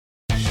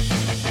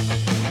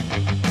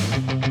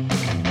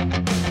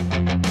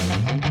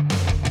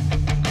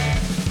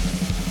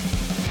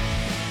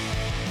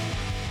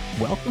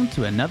welcome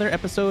to another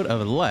episode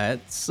of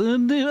Let's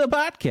Do a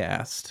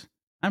Podcast.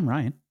 I'm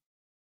Ryan.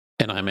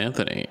 And I'm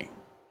Anthony.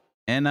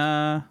 And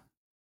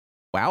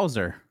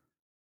wowzer.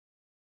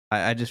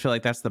 I just feel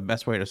like that's the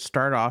best way to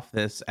start off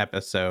this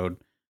episode,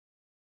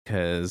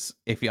 because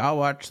if y'all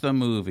watch the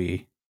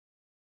movie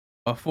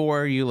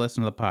before you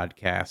listen to the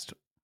podcast,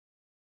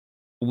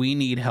 we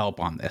need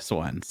help on this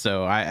one.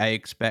 So I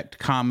expect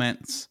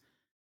comments,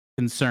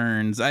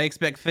 concerns. I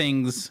expect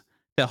things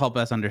to help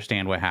us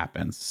understand what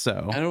happens.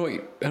 So I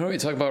don't know what you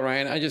talk about,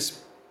 Ryan. I just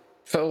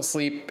fell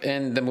asleep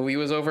and the movie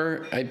was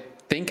over. I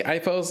think I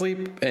fell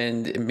asleep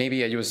and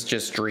maybe I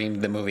just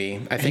dreamed the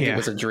movie. I think it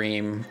was a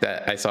dream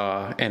that I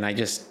saw, and I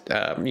just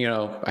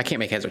I can't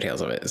make heads or tails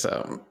of it.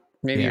 So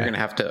maybe you're gonna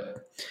have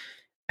to.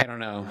 I don't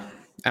know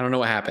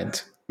what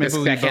happened. Maybe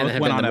we that can't both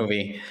have went been on the a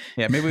movie.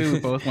 yeah. Maybe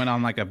we both went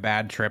on like a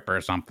bad trip or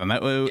something.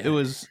 It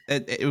was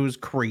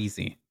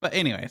crazy. But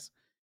anyways,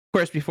 of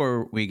course,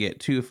 before we get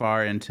too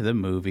far into the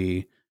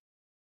movie,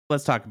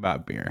 let's talk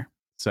about beer.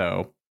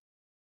 So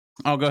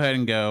I'll go ahead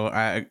and go.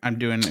 I'm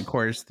doing, of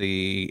course,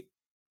 the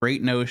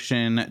Great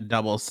Notion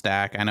double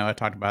stack. I know I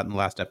talked about it in the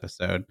last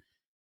episode.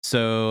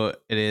 So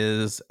it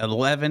is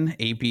 11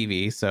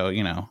 ABV. So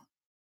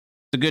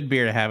it's a good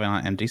beer to have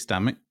on an empty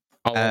stomach.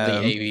 All of the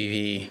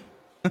ABV.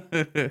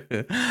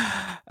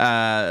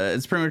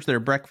 It's pretty much their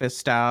breakfast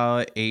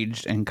style,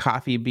 aged in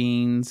coffee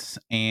beans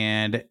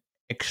and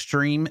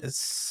extreme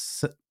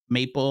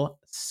maple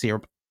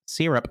syrup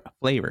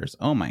flavors.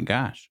 Oh my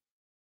gosh.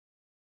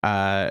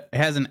 It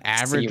has an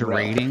average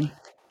rating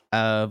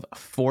of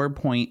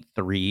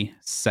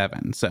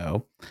 4.37.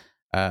 So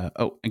I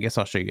guess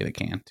I'll show you the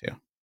can too.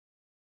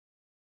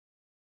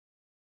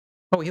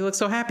 Oh, he looks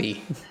so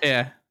happy.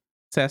 Yeah.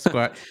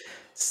 Sasquatch.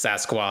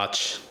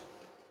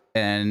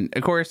 And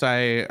of course,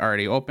 I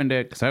already opened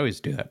it because I always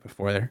do that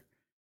before there.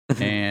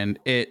 And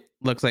it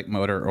looks like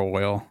motor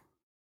oil.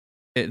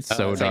 It's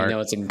so dark. I know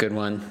it's a good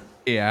one.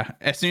 Yeah.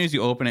 As soon as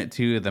you open it,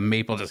 too, the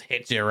maple just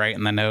hits you right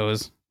in the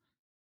nose.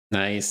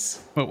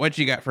 Nice. But what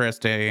you got for us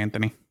today,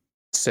 Anthony?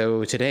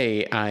 So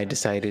today I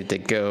decided to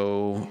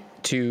go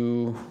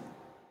to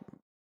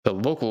the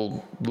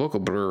local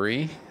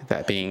brewery,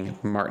 that being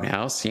Martin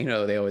House. You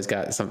know, they always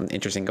got something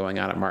interesting going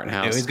on at Martin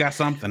House. They always got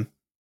something.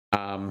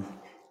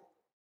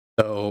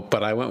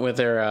 But I went with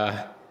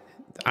their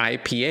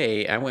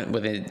IPA. I went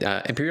with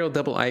an Imperial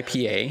Double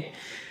IPA,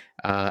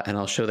 and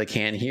I'll show the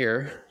can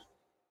here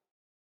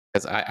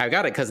because I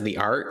got it because of the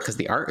art. Because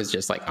the art is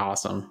just like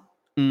awesome.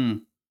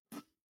 Mm.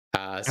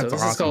 So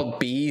this is called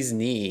Bee's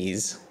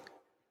Knees.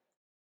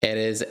 It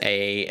is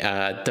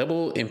a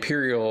double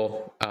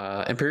Imperial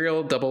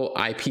Double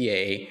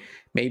IPA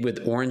made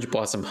with orange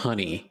blossom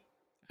honey,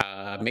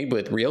 made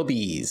with real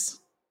bees.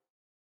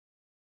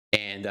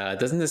 And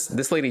doesn't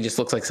this lady just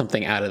looks like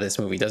something out of this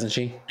movie, doesn't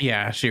she?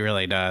 Yeah, she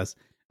really does.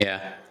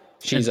 Yeah,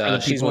 she's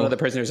one of the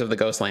prisoners of the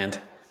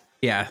Ghostland.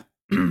 Yeah.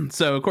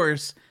 So of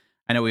course,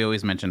 I know we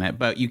always mention it,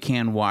 but you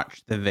can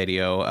watch the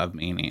video of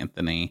me and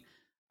Anthony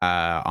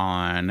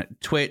on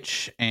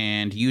Twitch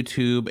and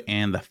YouTube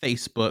and the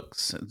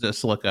Facebooks.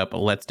 Just look up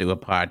Let's Do a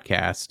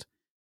Podcast.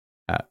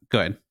 Go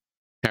ahead.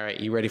 All right,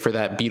 you ready for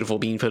that beautiful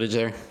bean footage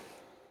there?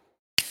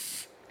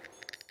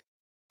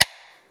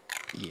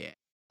 Yeah.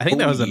 I think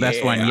that was the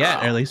best one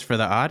yet, or at least for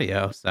the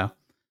audio. So,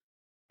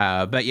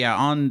 but yeah,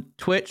 on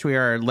Twitch, we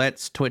are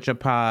Let's Twitch a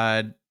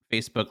Pod,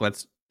 Facebook,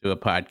 Let's Do a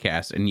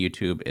Podcast, and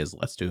YouTube is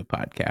Let's Do a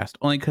Podcast.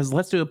 Only because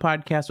Let's Do a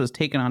Podcast was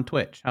taken on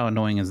Twitch. How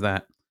annoying is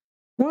that?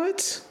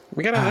 What?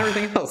 We got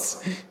everything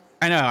else.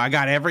 I know, I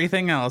got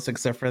everything else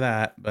except for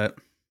that, but.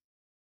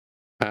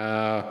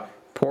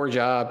 Poor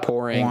job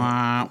pouring.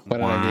 What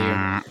did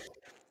I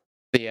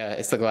do? Yeah,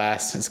 it's the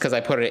glass. It's because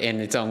I put it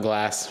in its own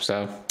glass,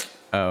 so.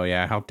 Oh,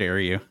 yeah, how dare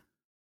you?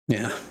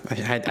 Yeah,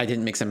 I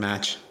didn't mix and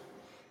match.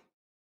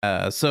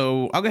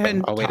 So I'll go ahead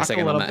and wait talk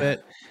a little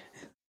bit.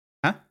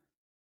 Huh?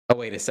 I'll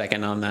wait a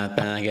second on that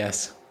then, I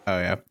guess. Oh,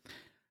 yeah.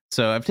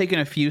 So I've taken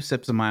a few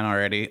sips of mine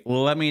already.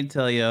 Let me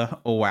tell you,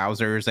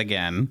 wowzers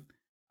again.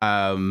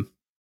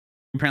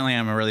 Apparently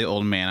I'm a really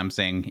old man. I'm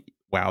saying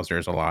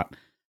wowzers a lot.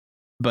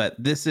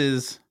 But this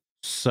is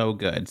so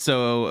good.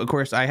 So, of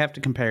course, I have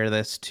to compare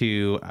this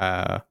to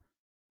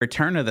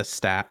Return of the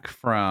Stack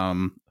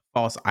from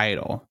False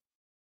Idol.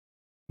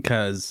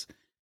 Because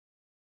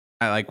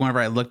whenever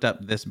I looked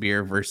up this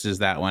beer versus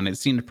that one, it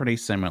seemed pretty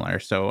similar.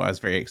 So I was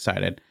very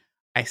excited.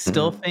 I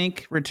still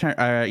think Return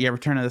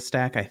of the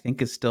Stack, I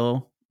think, is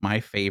still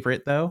my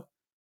favorite though.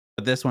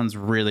 But this one's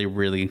really,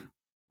 really,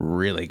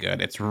 really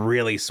good. It's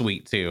really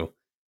sweet too.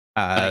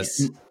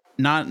 Nice.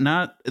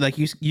 Not like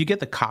you get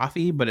the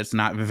coffee, but it's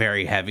not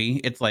very heavy.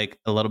 It's like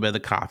a little bit of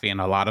the coffee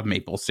and a lot of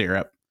maple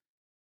syrup.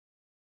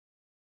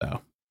 So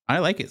I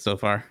like it so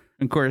far.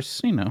 Of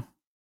course,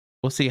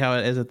 we'll see how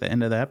it is at the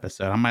end of the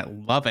episode. I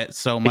might love it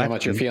so much. How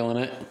much you're feeling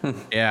it.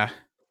 Yeah.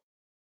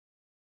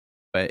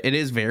 But it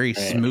is very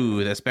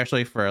smooth,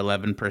 especially for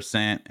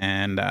 11%.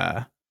 And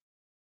yeah,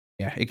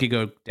 it could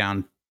go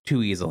down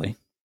too easily.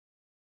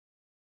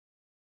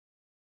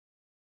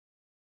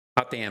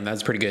 Hot damn,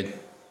 that's pretty good.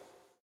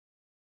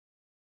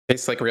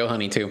 Tastes like real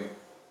honey too.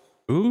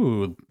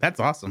 Ooh, that's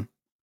awesome.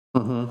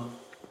 Mm-hmm.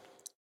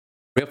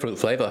 Real fruit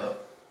flavor.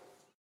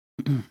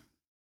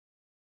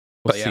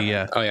 We'll see.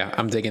 Oh yeah,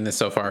 I'm digging this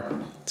so far.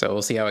 So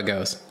we'll see how it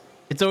goes.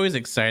 It's always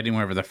exciting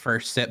whenever the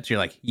first sips, you're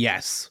like,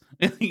 yes,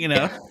 you know,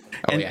 Yeah.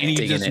 Oh and yeah,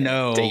 you just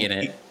know, digging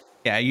it.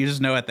 Yeah, you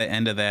just know at the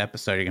end of the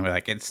episode you're gonna be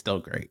like, it's still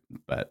great.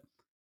 But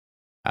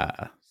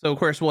so of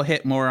course we'll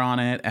hit more on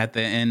it at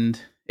the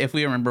end. If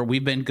we remember,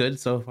 we've been good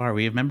so far.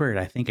 We remembered,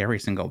 I think, every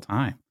single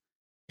time.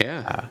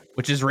 Yeah.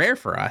 Which is rare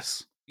for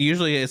us.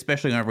 Usually,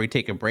 especially whenever we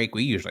take a break,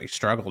 we usually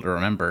struggle to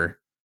remember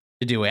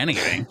to do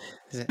anything.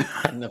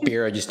 Had enough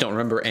beer. I just don't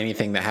remember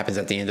anything that happens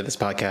at the end of this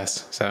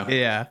podcast. So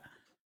yeah.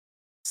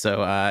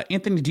 So,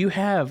 Anthony, do you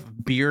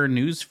have beer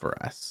news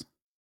for us?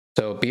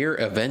 So beer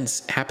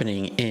events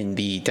happening in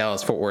the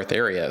Dallas-Fort Worth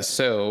area.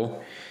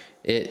 So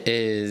it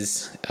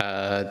is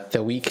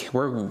the week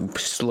we're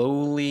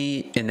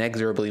slowly,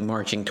 inexorably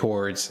marching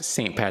towards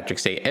St.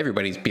 Patrick's Day,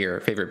 everybody's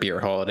favorite beer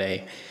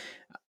holiday.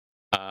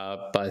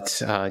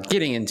 But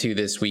getting into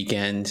this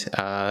weekend,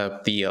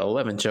 the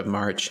 11th of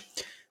March,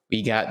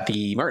 we got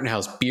the Martin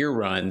House Beer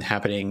Run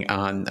happening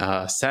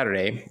on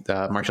Saturday,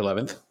 March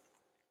 11th,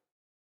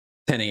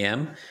 10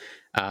 a.m.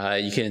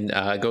 You can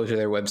go to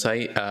their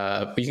website.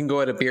 You can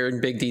go to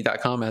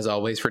beerandbigd.com as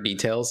always for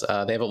details.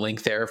 They have a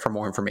link there for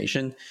more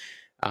information.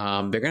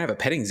 They're gonna have a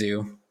petting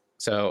zoo.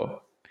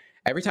 So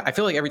I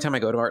feel like every time I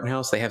go to Martin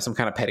House, they have some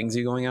kind of petting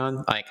zoo going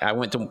on. Like I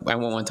went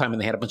one time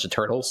and they had a bunch of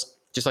turtles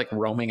just like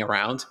roaming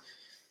around.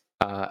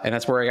 And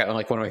that's where I got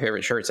like one of my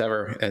favorite shirts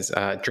ever is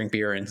drink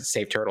beer and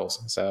save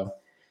turtles. So,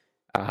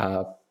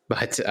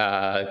 but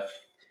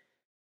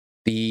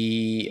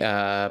the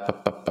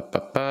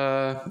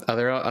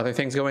other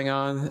things going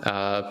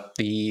on.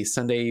 The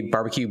Sunday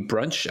barbecue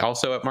brunch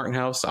also at Martin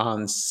House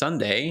on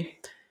Sunday,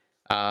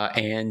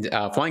 and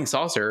Flying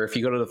Saucer. If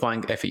you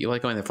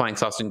like going to Flying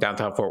Saucer in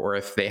downtown Fort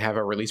Worth, they have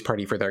a release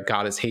party for their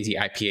Goddess Hazy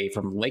IPA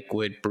from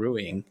Lakewood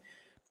Brewing,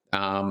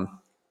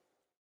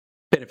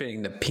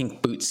 benefiting the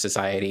Pink Boots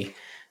Society.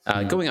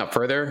 Going up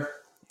further,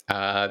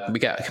 we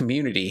got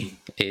Community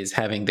is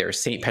having their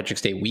St.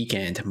 Patrick's Day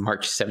weekend,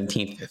 March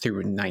 17th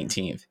through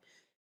 19th.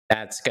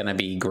 That's going to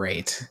be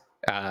great,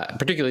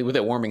 particularly with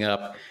it warming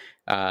up.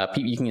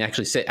 You can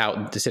actually sit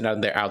out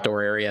in their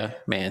outdoor area.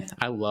 Man,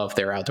 I love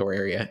their outdoor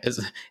area. This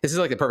is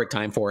like the perfect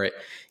time for it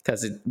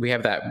because we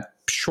have that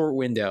short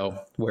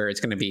window where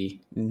it's going to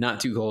be not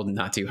too cold and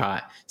not too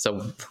hot.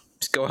 So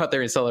just go out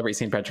there and celebrate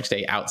St. Patrick's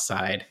Day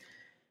outside.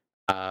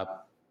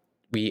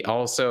 We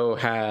also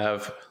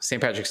have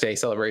St. Patrick's Day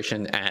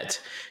celebration at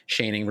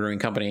Shanning Brewing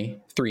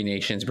Company, Three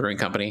Nations Brewing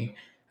Company,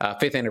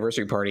 5th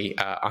anniversary party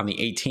on the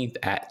 18th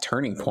at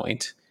Turning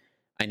Point.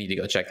 I need to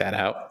go check that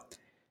out.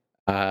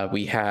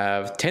 We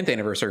have 10th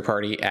anniversary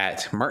party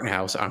at Martin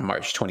House on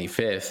March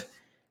 25th.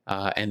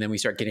 And then we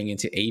start getting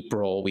into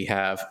April. We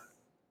have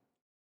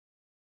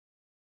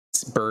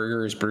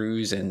Burgers,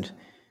 Brews, and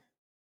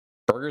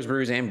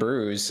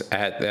Brews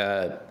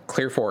at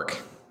Clear Fork,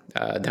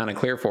 down in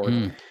Clear Fork.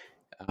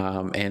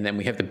 And then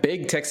we have the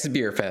Big Texas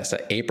Beer Fest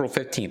at April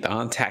 15th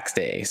on tax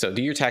day. So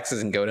do your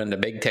taxes and go down to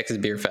Big Texas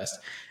Beer Fest.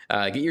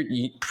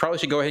 You probably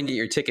should go ahead and get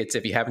your tickets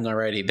if you haven't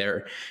already.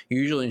 They're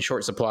usually in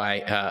short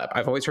supply.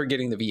 I've always heard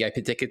getting the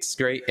VIP tickets is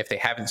great. If they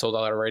haven't sold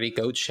out already,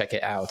 go check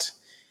it out.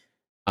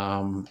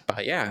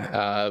 But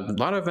yeah, a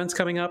lot of events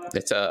coming up.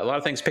 It's a lot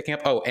of things picking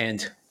up. Oh,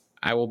 and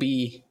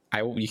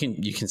you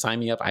can sign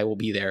me up. I will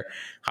be there.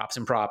 Hops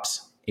and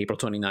Props, April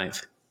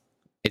 29th.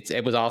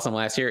 It was awesome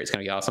last year. It's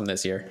going to be awesome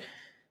this year.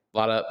 A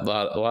lot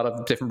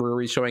of different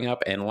breweries showing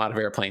up and a lot of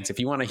airplanes. If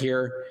you want to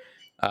hear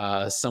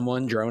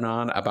someone drone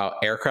on about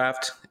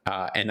aircraft,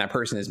 and that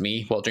person is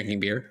me while drinking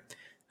beer,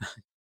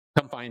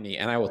 come find me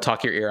and I will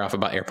talk your ear off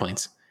about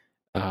airplanes.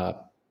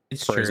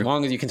 It's for true. as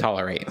long as you can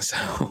tolerate.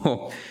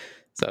 So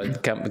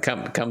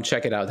come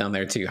check it out down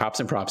there too. Hops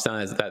and Props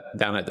down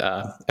at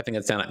I think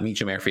it's down at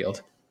Meacham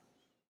Airfield.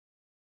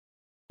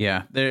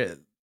 Yeah,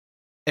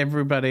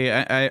 everybody.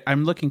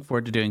 I'm looking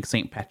forward to doing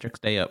St. Patrick's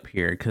Day up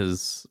here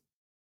because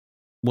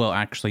we'll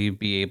actually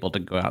be able to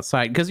go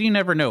outside because you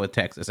never know with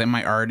Texas. It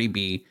might already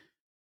be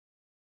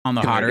on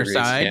the hotter degrees,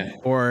 side, yeah.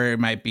 or it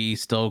might be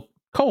still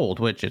cold,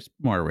 which is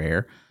more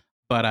rare.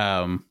 But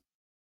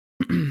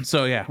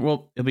so yeah,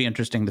 well, it'll be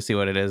interesting to see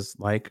what it is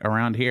like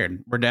around here.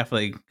 We're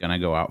definitely gonna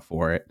go out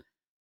for it.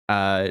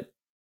 I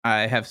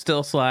have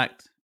still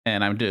slacked,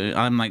 and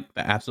I'm like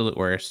the absolute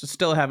worst.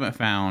 Still haven't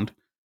found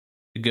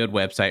a good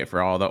website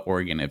for all the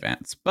Oregon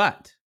events,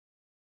 but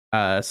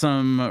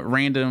some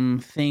random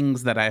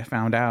things that I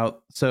found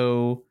out.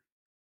 So,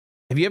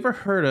 have you ever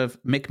heard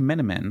of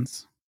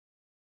McMenamins?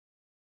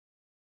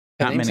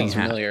 That name sounds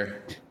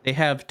familiar. They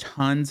have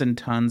tons and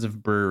tons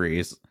of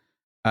breweries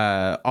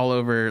all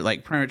over,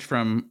 like pretty much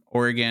from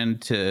Oregon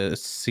to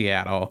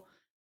Seattle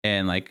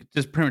and like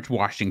just pretty much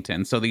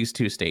Washington. So these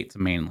two states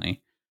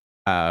mainly.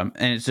 And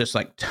it's just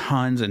like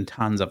tons and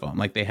tons of them.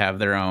 Like they have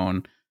their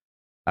own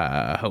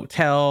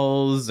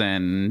hotels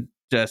and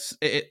just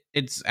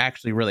it's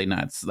actually really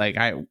nuts.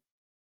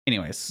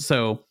 Anyways,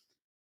 so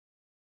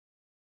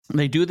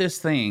they do this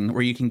thing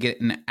where you can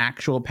get an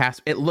actual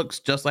pass. It looks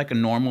just like a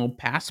normal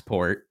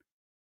passport,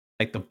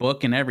 like the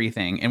book and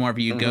everything. And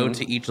whenever you go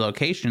to each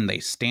location, they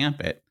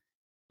stamp it.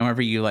 And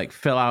whenever you like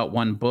fill out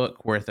one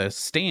book worth of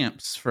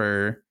stamps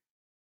for,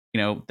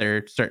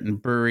 their certain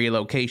brewery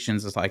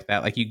locations, is like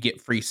that. Like you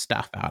get free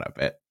stuff out of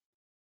it.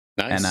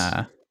 Nice.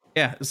 And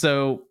yeah,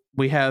 so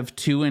we have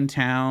 2 in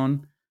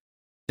town.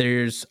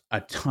 There's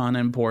a ton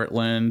in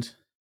Portland.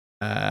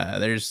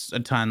 There's a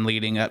ton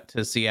leading up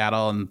to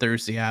Seattle and through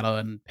Seattle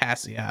and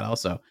past Seattle.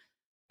 So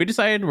we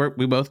decided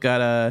we both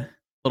got a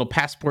little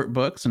passport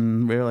books,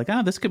 and we were like,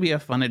 oh, this could be a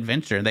fun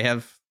adventure. They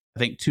have, I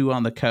think, 2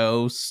 on the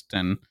coast,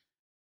 and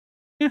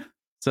yeah,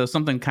 so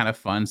something kind of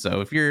fun.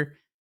 So if you're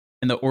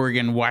in the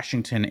Oregon,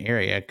 Washington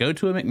area, go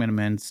to a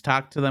McMenamins,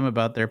 talk to them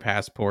about their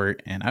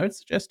passport, and I would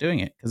suggest doing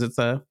it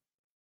because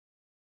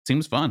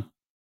seems fun.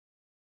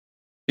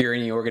 If you're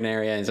in the Oregon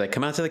area and it's like,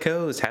 come out to the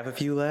coast, have a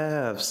few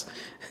laughs.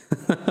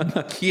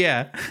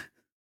 Yeah.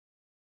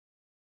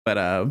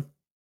 But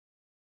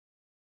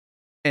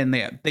and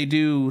they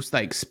do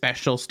like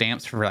special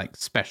stamps for like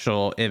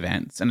special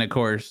events. And of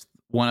course,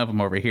 one of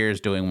them over here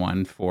is doing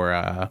one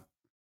for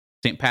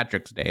St.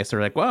 Patrick's Day. So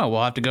we're like, well,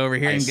 we'll have to go over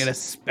here and get a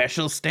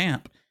special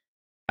stamp.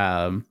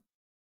 So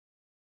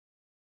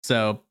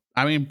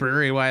I mean,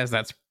 brewery wise,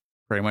 that's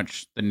pretty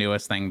much the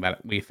newest thing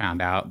that we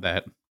found out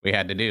that we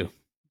had to do.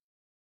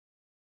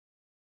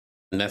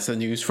 And that's the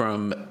news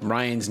from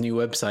Ryan's new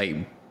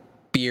website,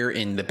 Beer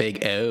in the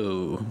Big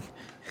O.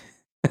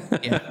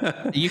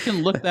 Yeah, you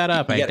can look that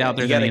up. I doubt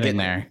there's anything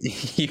there.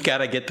 You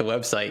gotta get the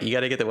website. You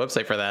gotta get the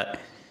website for that.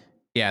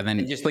 Yeah, then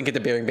and just link it to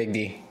Beer in Big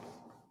D.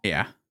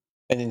 Yeah,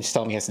 and then just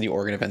tell me he has to do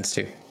Oregon events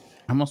too.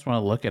 I almost want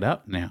to look it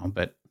up now,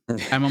 but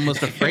I'm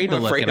almost afraid to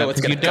look it up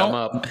because you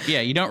don't.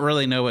 Yeah, you don't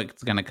really know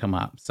what's gonna come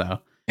up. So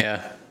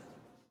yeah.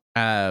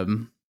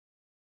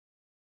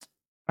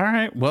 All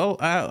right. Well,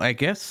 I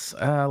guess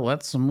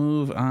let's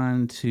move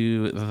on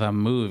to the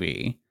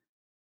movie.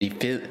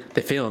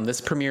 The film.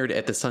 This premiered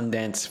at the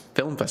Sundance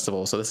Film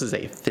Festival, so this is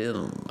a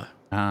film.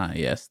 Ah,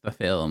 yes, the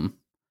film.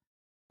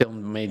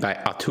 Film made by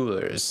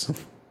auteurs.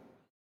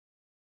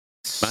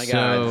 My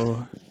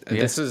God,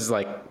 this is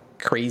like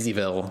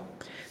Crazyville.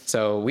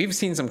 So we've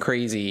seen some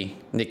crazy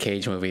Nick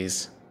Cage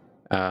movies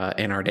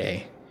in our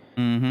day.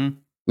 Mm-hmm.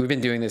 We've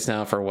been doing this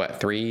now for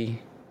what,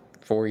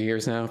 4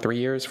 years now? 3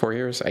 years? 4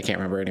 years? I can't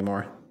remember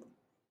anymore.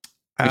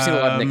 We've seen a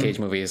lot of Nick Cage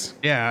movies.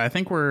 Yeah, I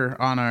think we're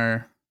on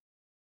our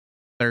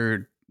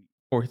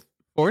fourth.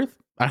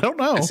 I don't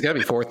know. It's got to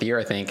be 4th year,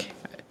 I think.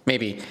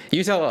 Maybe.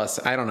 You tell us.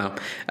 I don't know.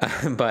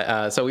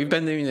 But so we've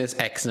been doing this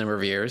X number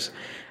of years.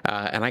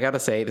 And I got to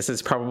say, this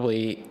is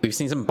probably, we've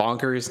seen some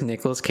bonkers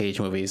Nicolas Cage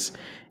movies.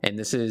 And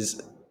this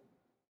is,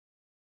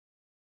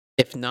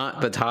 if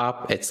not the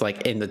top, it's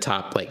like in the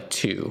top like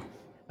 2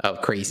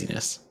 of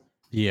craziness.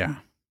 Yeah.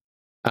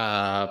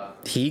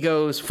 He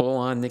goes full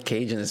on Nick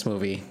Cage in this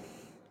movie.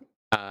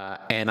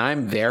 And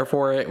I'm there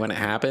for it when it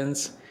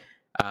happens.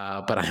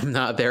 But I'm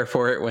not there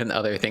for it when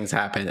other things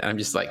happen. I'm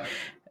just like,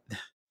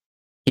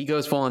 he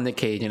goes full on Nick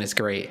Cage and it's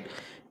great.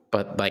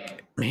 But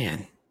like,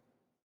 man,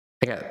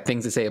 I got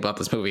things to say about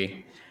this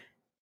movie.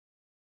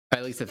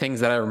 At least the things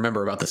that I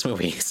remember about this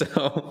movie.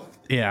 So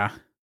yeah.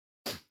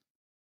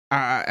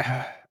 All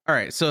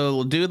right. So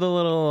we'll do the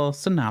little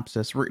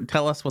synopsis.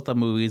 Tell us what the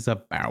movie's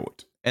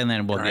about, and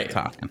then we'll get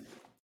talking.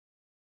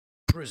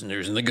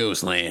 Prisoners in the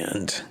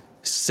Ghostland.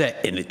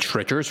 Set in the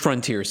treacherous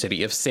frontier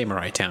city of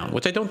Samurai Town,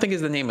 which I don't think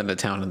is the name of the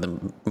town in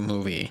the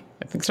movie.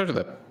 I think it starts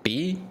with a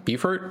B?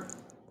 Beaufort?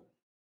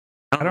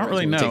 I don't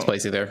really know. It takes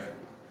place either.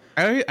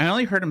 I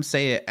only heard him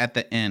say it at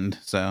the end,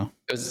 so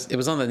it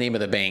was on the name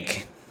of the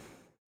bank.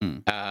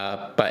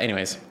 But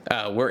anyways,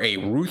 where a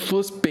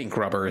ruthless bank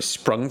robber is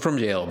sprung from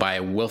jail by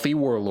a wealthy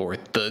warlord,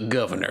 the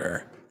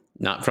Governor,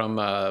 not from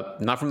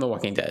The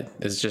Walking Dead.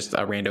 It's just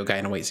a rando guy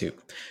in a white suit.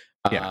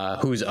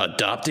 Whose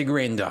adopted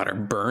granddaughter,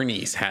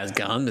 Bernice, has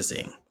gone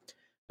missing.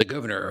 The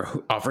Governor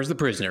offers the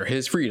prisoner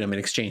his freedom in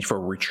exchange for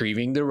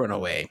retrieving the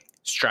runaway.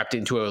 Strapped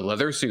into a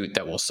leather suit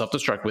that will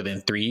self-destruct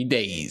within 3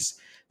 days,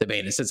 the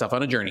bandit sets off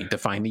on a journey to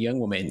find the young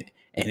woman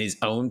and his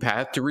own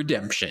path to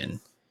redemption.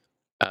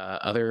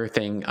 Other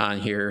thing on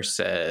here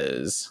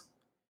says,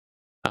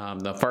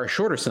 the far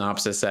shorter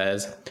synopsis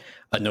says,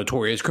 a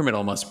notorious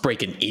criminal must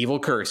break an evil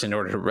curse in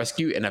order to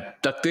rescue an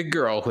abducted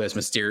girl who has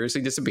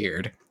mysteriously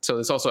disappeared. So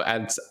this also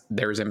adds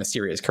there's a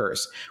mysterious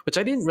curse, which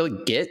I didn't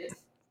really get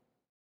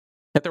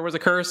that there was a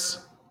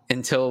curse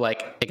until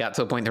like it got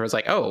to a point there was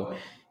like, oh,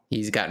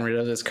 he's gotten rid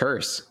of this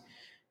curse.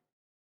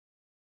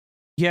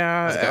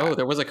 Yeah. Like,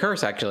 there was a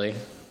curse actually.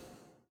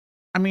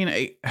 I mean,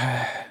 it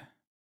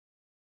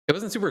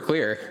wasn't super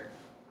clear.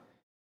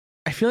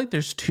 I feel like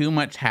there's too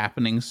much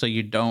happening, so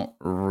you don't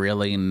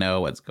really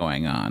know what's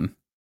going on.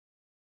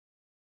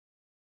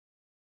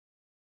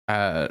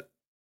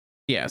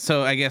 Yeah,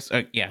 so I guess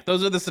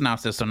those are the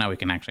synopsis, so now we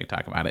can actually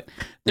talk about it.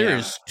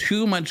 There's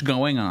too much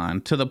going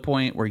on to the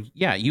point where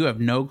you have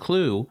no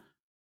clue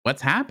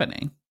what's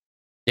happening.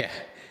 Yeah,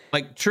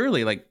 like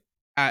truly, like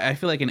I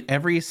feel like in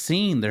every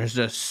scene there's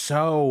just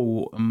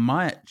so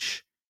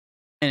much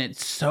and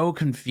it's so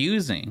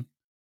confusing.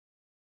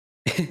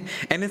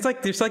 And it's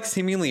like there's like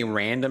seemingly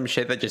random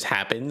shit that just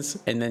happens,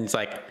 and then it's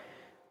like,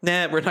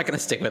 nah, we're not gonna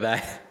stick with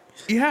that.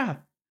 Yeah.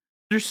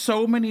 There's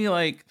so many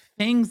like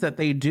things that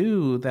they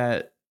do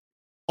that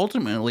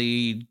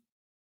ultimately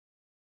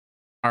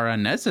are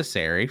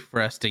unnecessary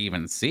for us to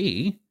even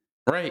see.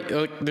 Right.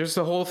 Like there's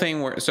the whole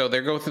thing where so they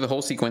go through the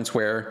whole sequence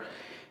where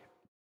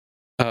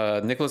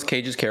Nicolas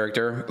Cage's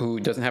character, who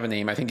doesn't have a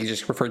name, I think he's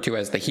just referred to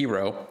as the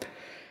hero.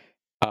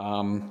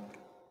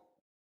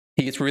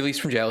 He gets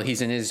released from jail.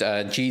 He's in his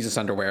Jesus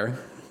underwear,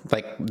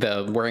 like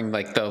the wearing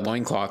like the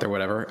loincloth or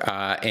whatever.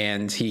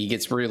 And he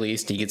gets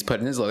released. He gets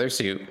put in his leather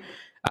suit.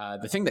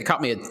 The thing that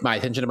caught my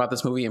attention about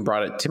this movie and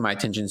brought it to my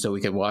attention so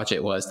we could watch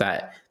it was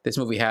that this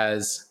movie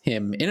has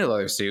him in a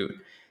leather suit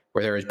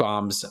where there is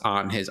bombs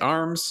on his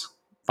arms,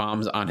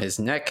 bombs on his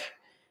neck,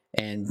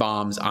 and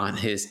bombs on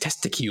his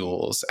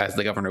testicles, as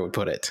the governor would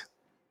put it.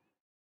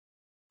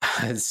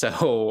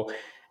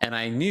 And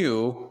I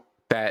knew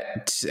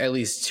that at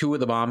least 2 of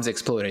the bombs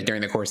exploded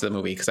during the course of the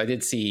movie because I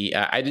did see,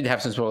 I did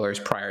have some spoilers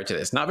prior to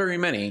this, not very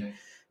many,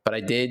 but I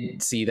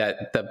did see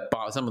that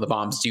some of the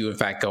bombs do in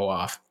fact go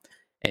off,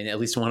 and at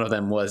least one of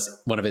them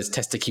was one of his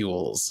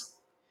testicles,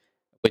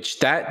 which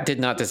that did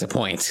not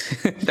disappoint.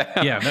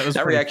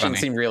 That reaction funny.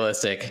 Seemed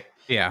realistic.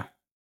 Yeah.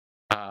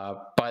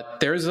 But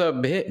there's a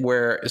bit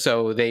where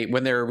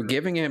when they're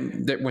getting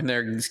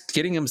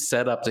him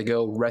set up to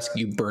go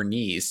rescue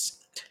Bernice.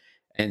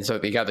 And so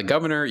you got the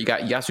governor, you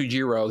got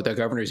Yasujiro, the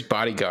governor's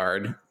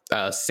bodyguard,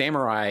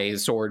 samurai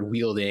sword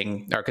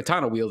wielding or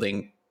katana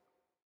wielding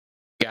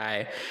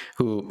guy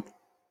who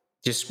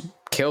just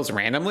kills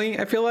randomly,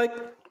 I feel like.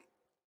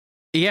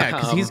 Yeah,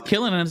 because he's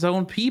killing his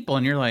own people,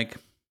 and you're like,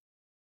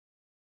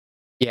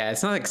 yeah,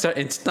 it's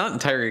not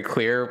entirely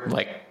clear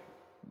like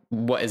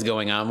what is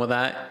going on with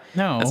that.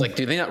 No, it's like,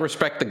 do they not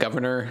respect the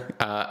governor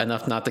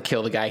enough not to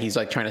kill the guy he's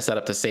like trying to set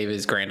up to save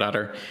his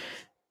granddaughter?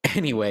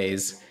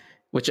 Anyways.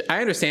 Which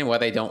I understand why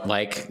they don't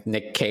like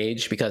Nick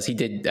Cage, because he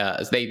did.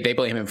 They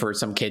blame him for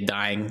some kid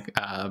dying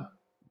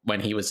when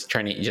he was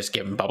trying to just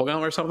give him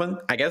bubblegum or something,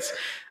 I guess.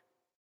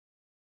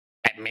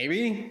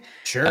 Maybe.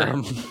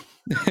 Sure.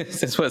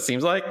 That's what it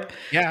seems like.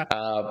 Yeah.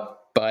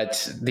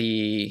 But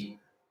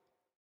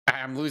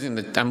I'm losing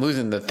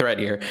the thread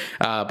here.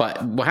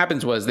 But what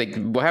happens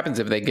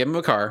if they give him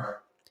a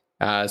car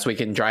so he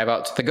can drive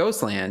out to the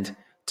Ghostland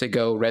to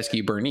go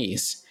rescue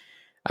Bernice?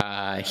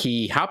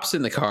 He hops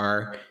in the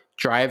car,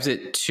 drives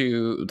it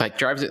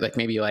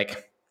maybe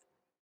like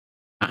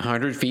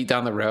 100 feet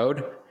down the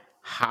road,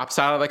 hops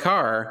out of the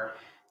car,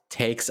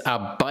 takes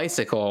a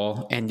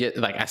bicycle and get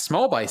like a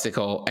small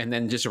bicycle, and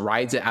then just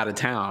rides it out of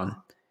town.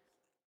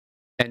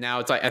 And now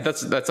it's like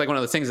that's like one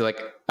of those things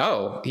like,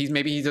 oh, he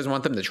doesn't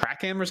want them to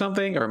track him or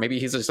something, or maybe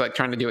he's just like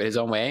trying to do it his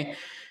own way.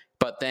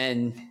 But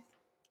then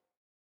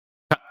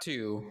cut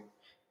to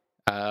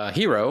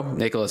hero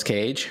Nicolas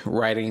Cage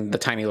riding the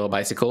tiny little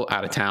bicycle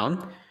out of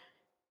town.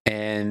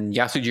 And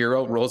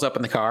Yasujiro rolls up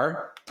in the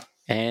car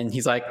and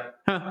he's like,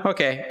 huh,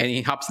 okay. And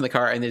he hops in the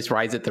car and just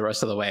rides it the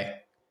rest of the way.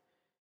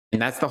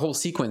 And that's the whole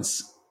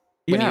sequence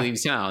when he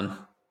leaves town.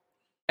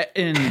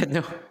 And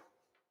no.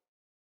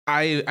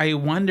 I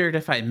wondered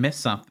if I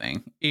missed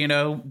something,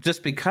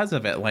 just because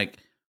of it. Like,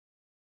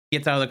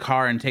 gets out of the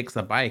car and takes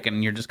the bike,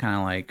 and you're just kind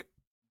of like,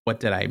 what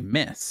did I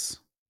miss?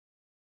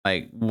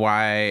 Like,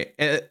 why?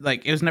 It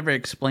was never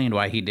explained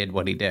why he did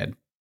what he did.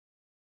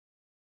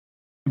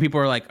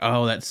 People are like,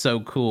 "Oh, that's so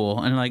cool,"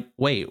 and like,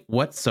 wait,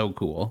 what's so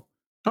cool?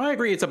 Oh, I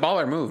agree, it's a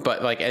baller move,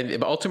 but like,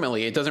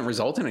 ultimately, it doesn't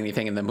result in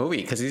anything in the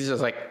movie because he's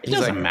just like, it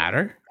doesn't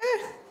matter.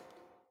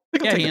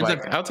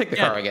 I'll take the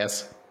car, I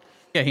guess.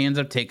 Yeah, he ends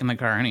up taking the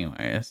car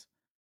anyways.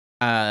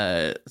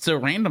 So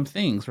random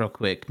things, real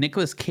quick.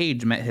 Nicolas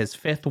Cage met his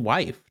 5th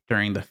wife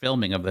during the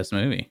filming of this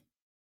movie.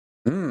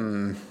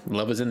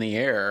 Love is in the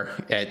air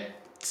at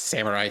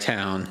Samurai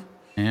Town.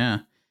 Yeah.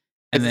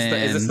 And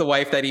is this the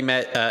wife that he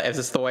met?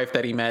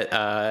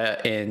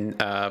 In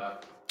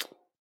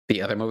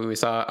the other movie we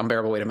saw,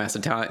 Unbearable Weight of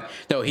Massive Talent?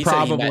 No, he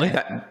said he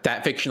met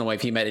that fictional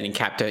wife he met in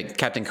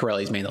Captain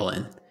Corelli's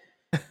Mandolin.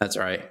 That's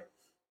right.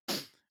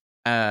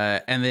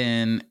 And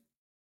then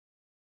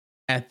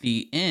at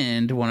the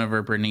end,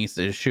 whenever Bernice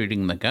is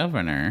shooting the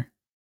governor,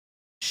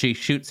 she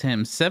shoots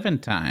him 7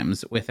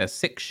 times with a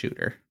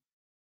 6-shooter.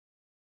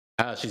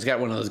 She's got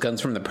one of those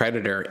guns from the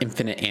Predator,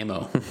 infinite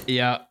ammo.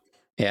 Yeah.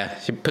 Yeah,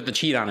 she put the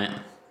cheat on it.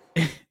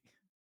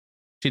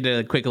 She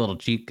did a quick little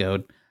cheat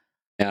code.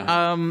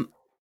 Yeah.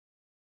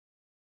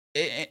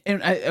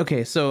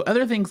 Okay, so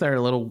other things that are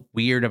a little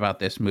weird about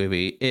this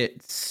movie,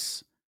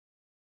 it's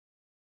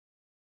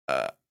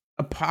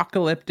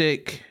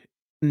apocalyptic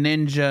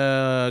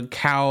ninja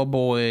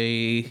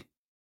cowboy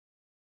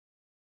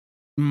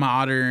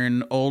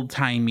modern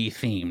old-timey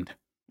themed.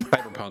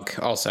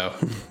 Cyberpunk also.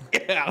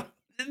 Yeah.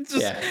 It's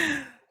just,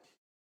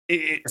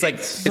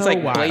 it's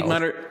like wild. Blade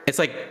Runner. It's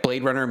like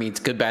Blade Runner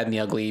meets Good, Bad, and the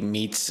Ugly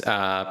meets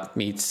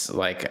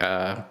like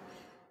a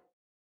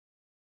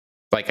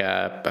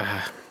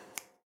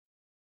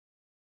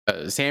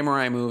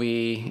samurai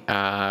movie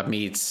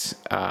meets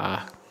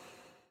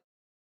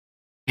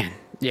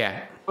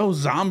Yeah. Oh,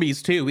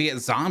 zombies too. We get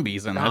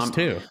zombies in this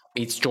too.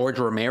 Meets George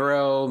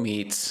Romero,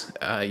 meets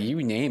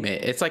you name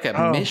it. It's like a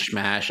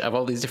mishmash of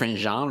all these different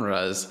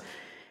genres.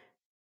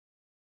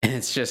 And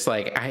it's just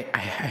like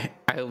I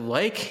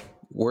like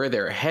where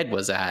their head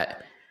was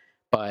at.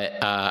 But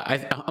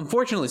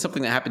unfortunately,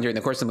 something that happened during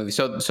the course of the movie.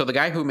 So the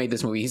guy who made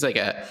this movie, he's like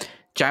a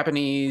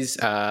Japanese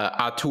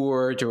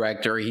auteur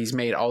director. He's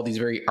made all these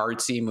very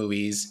artsy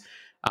movies.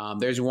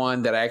 There's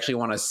one that I actually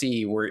want to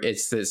see where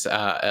it's this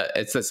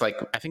like,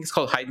 I think it's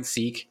called Hide and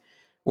Seek,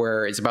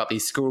 where it's about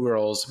these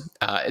schoolgirls.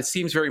 It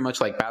seems very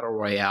much like Battle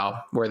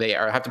Royale, where they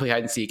have to play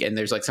hide and seek, and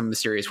there's like some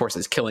mysterious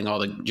forces killing all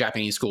the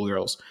Japanese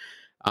schoolgirls.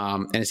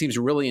 And it seems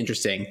really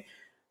interesting.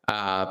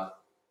 The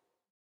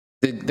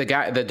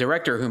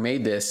director who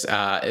made this,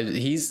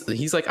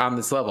 he's like on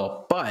this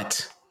level,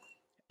 but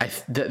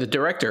the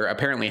director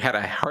apparently had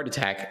a heart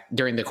attack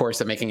during the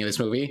course of making this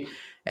movie,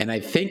 and I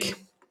think,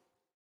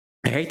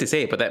 I hate to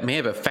say it, but that may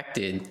have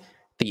affected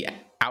the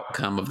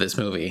outcome of this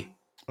movie.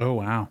 Oh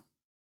wow,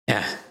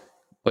 yeah,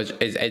 which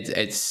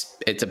is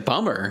it's a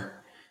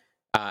bummer.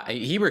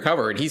 He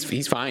recovered;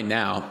 he's fine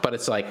now, but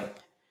it's like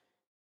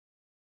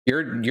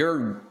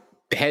your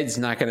head's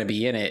not going to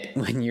be in it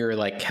when your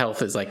like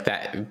health is like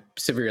that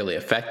severely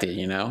affected.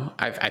 You know,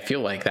 I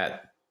feel like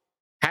that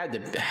had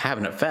to have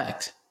an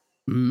effect.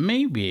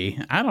 Maybe,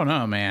 I don't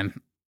know, man.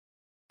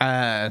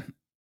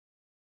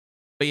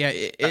 But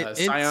yeah,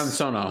 Sion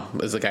Sono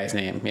is the guy's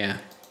name. Yeah,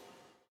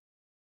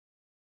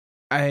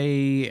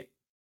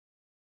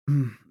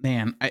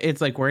 man,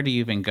 it's like, where do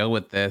you even go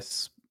with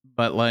this?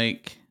 But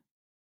like,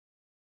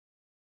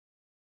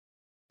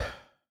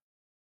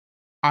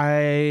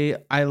 I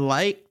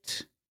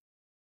liked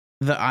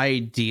the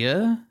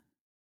idea.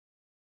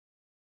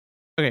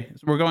 Okay,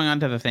 so we're going on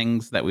to the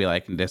things that we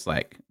like and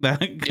dislike.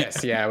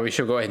 Yes, yeah, we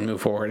should go ahead and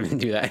move forward and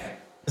do that.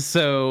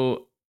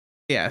 So,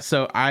 yeah,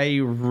 so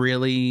I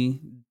really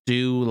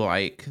do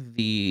like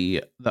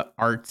the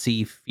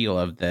artsy feel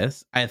of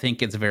this. I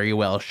think it's very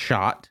well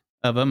shot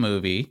of a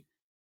movie.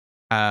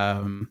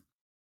 I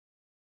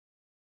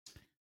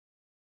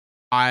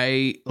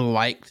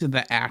liked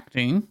the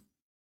acting,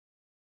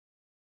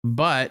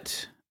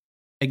 but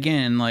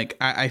again, like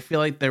I feel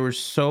like there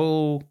was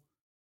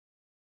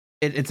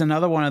it's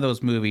another one of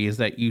those movies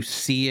that you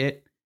see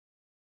it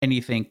and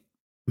you think,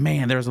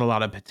 man, there's a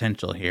lot of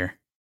potential here.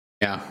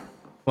 Yeah.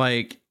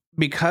 Like,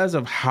 because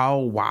of how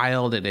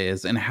wild it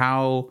is and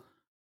how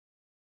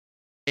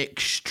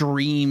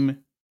extreme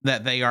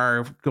that they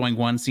are going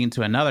one scene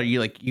to another,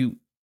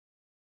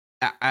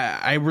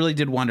 I really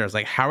did wonder. I was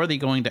like, how are they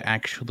going to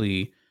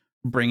actually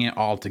bring it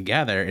all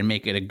together and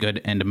make it a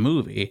good end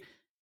movie?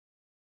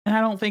 And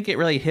I don't think it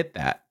really hit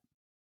that,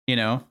 you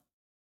know?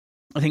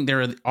 I think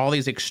there are all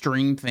these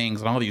extreme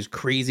things and all these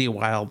crazy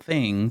wild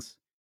things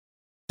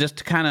just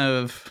to kind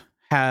of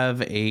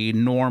have a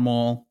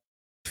normal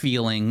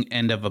feeling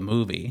end of a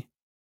movie.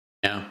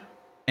 Yeah.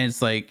 And it's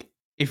like,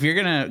 if you're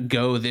going to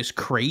go this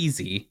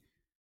crazy,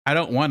 I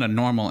don't want a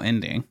normal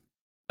ending.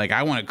 Like,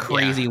 I want a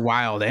crazy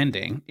wild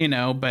ending, you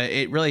know, but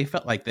it really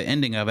felt like the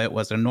ending of it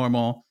was a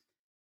normal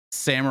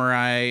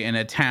samurai in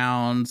a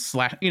town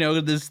 / you know,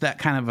 there's that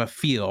kind of a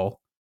feel.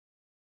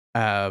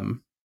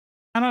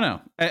 I don't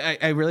know.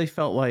 I really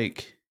felt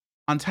like,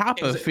 on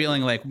top of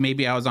feeling like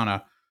maybe I was on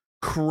a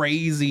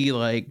crazy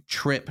like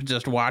trip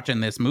just watching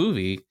this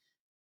movie,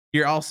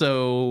 you're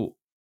also,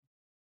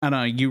 I don't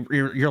know,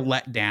 you're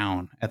let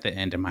down at the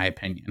end, in my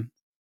opinion.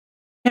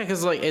 Yeah,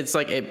 because like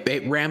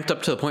it ramped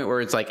up to the point where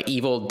it's like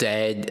Evil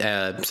Dead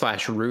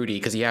 / Rudy,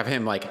 because you have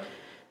him like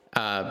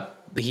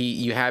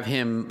you have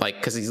him like,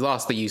 because he's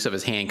lost the use of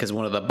his hand because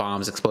one of the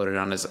bombs exploded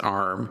on his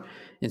arm,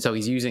 and so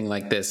he's using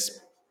like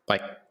this,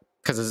 like,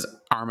 because his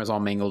arm is all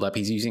mangled up,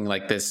 he's using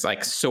like this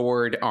like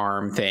sword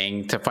arm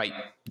thing to fight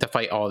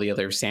all the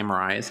other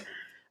samurais,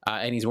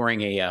 and he's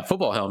wearing a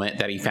football helmet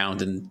that he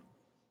found in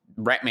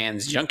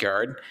Ratman's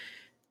junkyard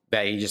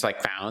that he just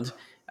like found.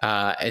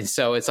 And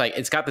so it's like,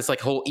 it's got this like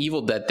whole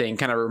Evil Dead thing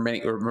kind of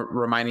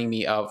reminding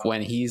me of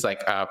when he's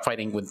like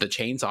fighting with the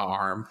chainsaw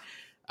arm.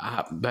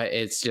 But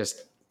it's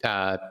just,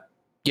 but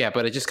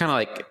it just kind of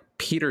like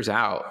peters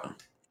out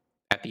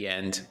at the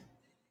end.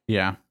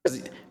 Yeah.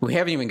 We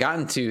haven't even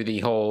gotten to the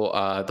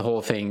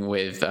whole thing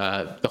with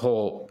the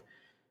whole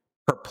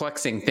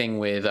perplexing thing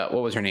with, what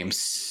was her name?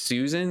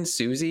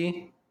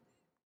 Susie?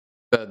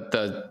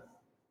 The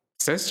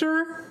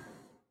sister?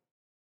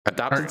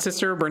 Adopted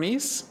sister,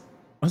 Bernice?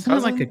 Wasn't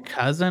it like a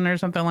cousin or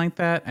something like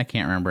that? I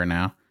can't remember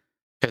now.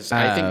 Because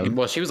I think,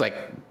 well, she was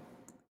like,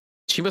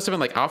 she must have been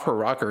like off her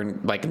rocker,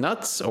 like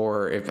nuts,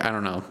 or if I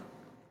don't know.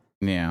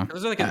 Yeah,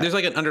 there's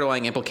like an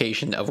underlying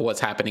implication of what's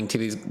happening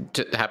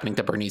happening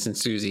to Bernice and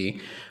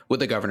Susie with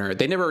the governor.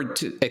 They never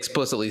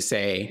explicitly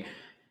say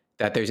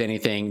that there's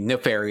anything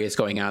nefarious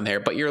going on there,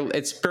 but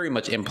it's very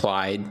much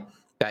implied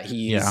that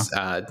he's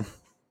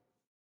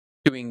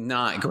doing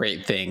not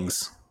great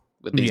things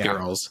with these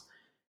girls.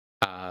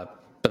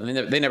 But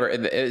they never.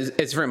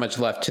 It's very much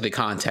left to the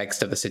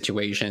context of the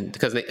situation,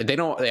 because they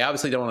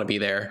obviously don't want to be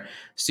there.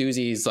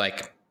 Susie's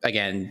like,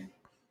 again,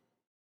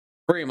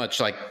 very much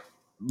like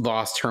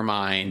lost her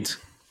mind.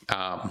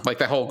 Like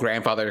the whole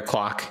grandfather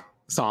clock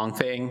song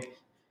thing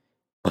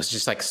was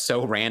just like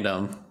so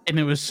random, and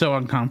it was so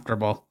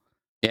uncomfortable.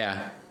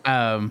 Yeah.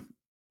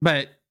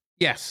 But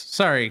yes,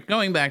 sorry.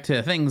 Going back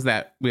to things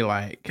that we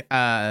like.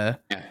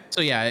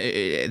 So yeah,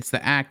 it's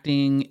the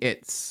acting.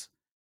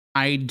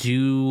 I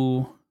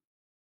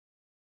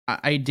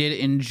did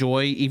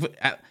enjoy even.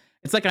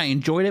 It's like I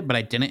enjoyed it, but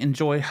I didn't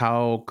enjoy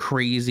how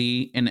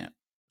crazy and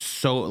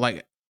so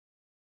like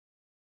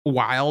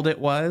wild it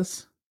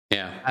was.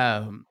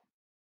 Yeah.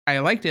 I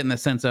liked it in the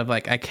sense of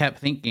like I kept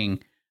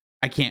thinking,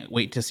 I can't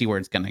wait to see where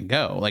it's gonna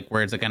go. Like,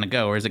 where is it gonna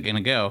go? Where is it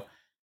gonna go?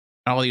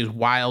 All these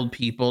wild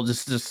people,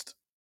 just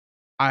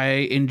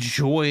I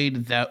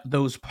enjoyed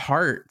those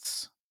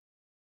parts,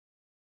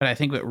 but I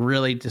think it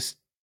really just,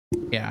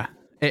 yeah,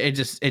 it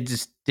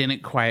just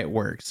didn't quite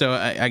work. So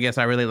I guess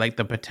I really like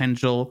the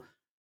potential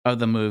of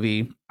the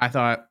movie. I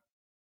thought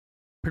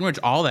pretty much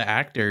all the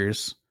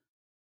actors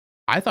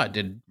I thought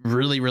did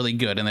really, really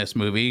good in this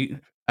movie.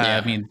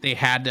 I mean, they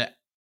had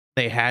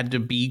to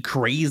be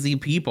crazy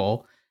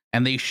people,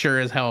 and they sure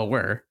as hell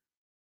were.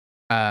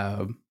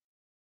 And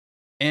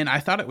I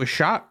thought it was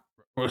shot.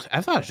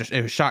 I thought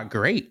it was shot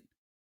great.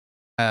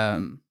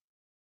 So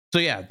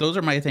yeah, those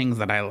are my things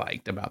that I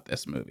liked about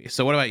this movie.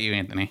 So what about you,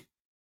 Anthony?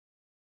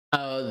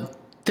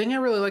 Thing I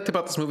really liked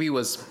about this movie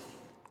was,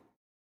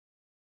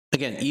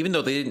 again, even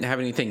though they didn't have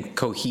anything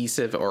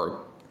cohesive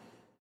or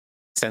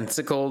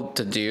sensical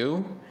to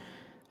do,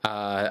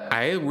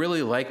 I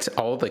really liked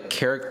all the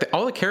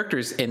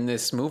characters in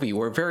this movie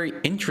were very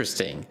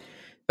interesting.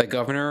 The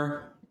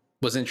governor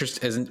was an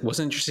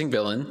interesting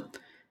villain.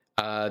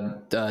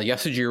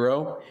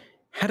 Yasujiro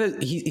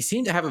he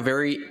seemed to have a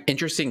very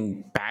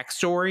interesting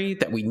backstory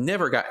that we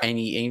never got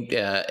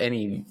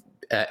any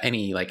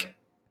like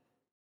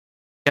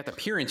got to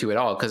peer into at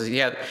all, because he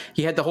had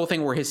the whole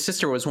thing where his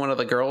sister was one of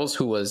the girls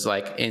who was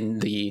like in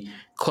the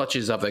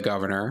clutches of the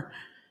governor.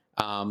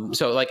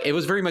 So like it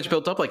was very much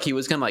built up like he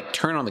was gonna like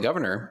turn on the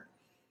governor.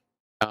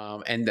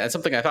 And that's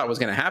something I thought was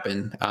gonna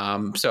happen.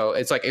 So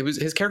it's like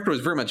his character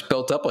was very much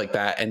built up like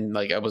that, and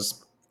like I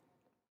was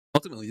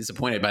ultimately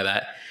disappointed by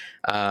that.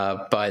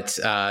 But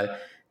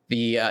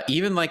the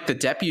even like the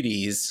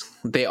deputies,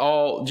 they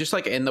all just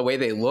like in the way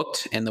they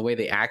looked and the way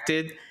they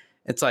acted,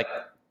 it's like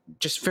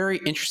just very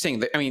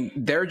interesting. I mean,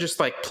 they're just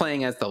like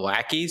playing as the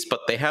lackeys,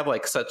 but they have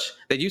like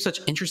they do such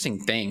interesting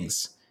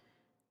things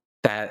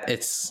that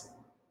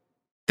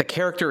the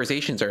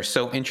characterizations are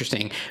so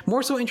interesting,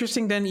 more so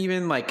interesting than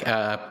even like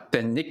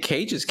than Nick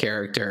Cage's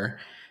character.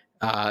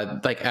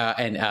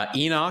 And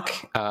Enoch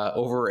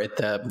over at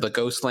the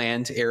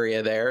Ghostland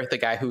area there, the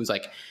guy who's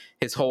like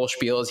his whole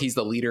spiel is he's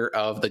the leader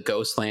of the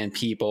Ghostland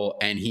people,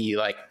 and he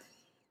like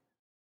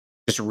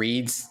just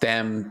reads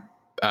them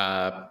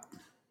Heathcliff.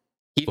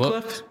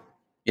 Books?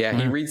 Yeah,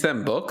 he reads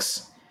them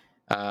books.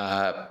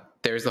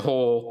 There's the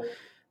whole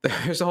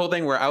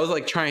thing where I was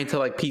like trying to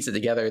like piece it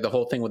together, the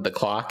whole thing with the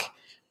clock.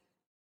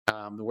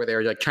 Where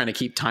they're like trying to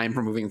keep time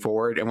from moving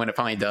forward, and when it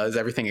finally does,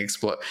 everything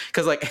explodes.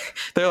 Because like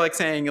they're like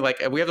saying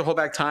like we have to hold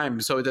back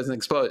time so it doesn't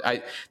explode.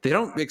 They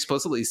don't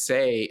explicitly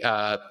say.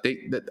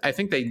 I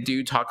think they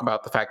do talk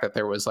about the fact that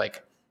there was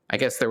like, I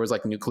guess there was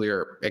like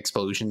nuclear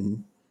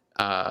explosion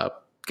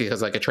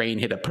because like a train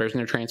hit a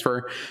prisoner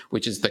transfer,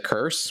 which is the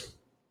curse,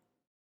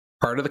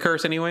 part of the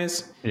curse,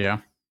 anyways. Yeah.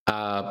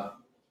 But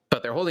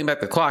they're holding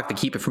back the clock to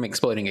keep it from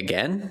exploding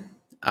again.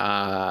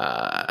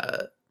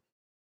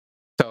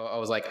 So I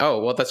was like,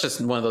 oh, well, that's just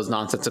one of those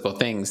nonsensical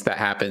things that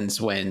happens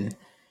when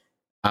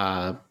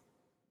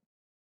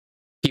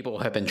people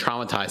have been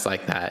traumatized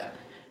like that.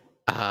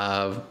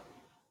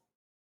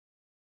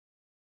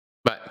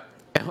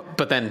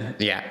 But then,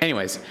 yeah,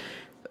 anyways,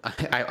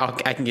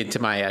 I can get to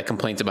my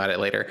complaints about it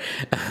later.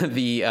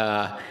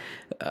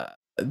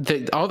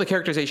 All the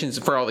characterizations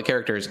for all the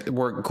characters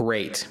were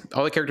great.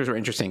 All the characters were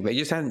interesting. They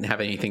just didn't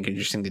have anything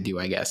interesting to do,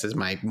 I guess, is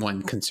my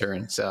one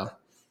concern. So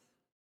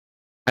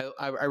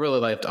I really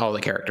liked all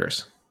the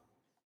characters.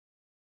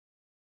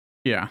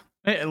 Yeah,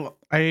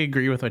 I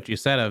agree with what you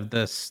said of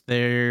this.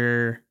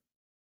 You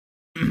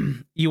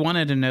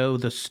wanted to know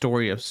the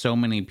story of so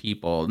many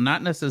people,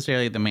 not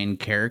necessarily the main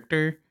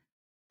character,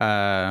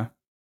 but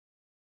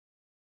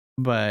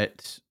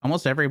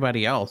almost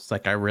everybody else.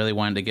 Like I really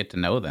wanted to get to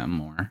know them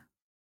more.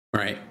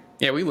 Right.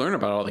 Yeah, we learn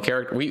about all the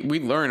characters. We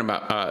learn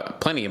about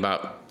plenty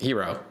about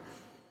Hiro.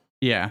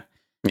 Yeah.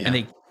 And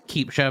they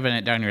keep shoving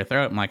it down your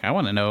throat. I'm like, I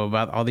want to know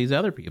about all these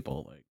other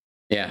people. Like,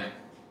 yeah.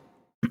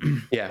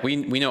 Yeah, we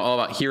know all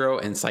about Hiro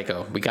and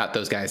Psycho. We got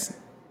those guys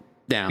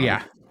down.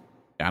 Yeah,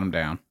 got them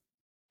down.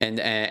 And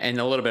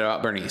a little bit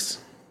about Bernice.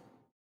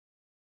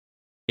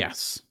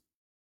 Yes.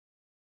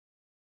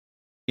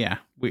 Yeah.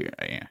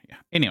 Yeah.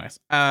 Anyways,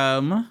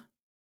 all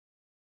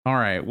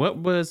right. What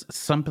was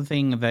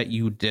something that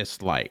you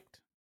disliked?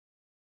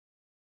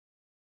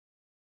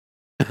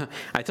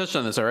 I touched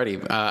on this already.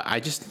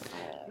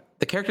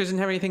 The characters didn't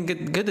have anything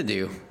good to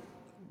do.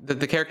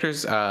 The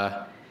characters.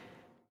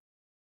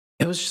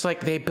 It was just like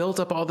they built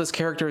up all this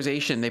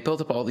characterization. They built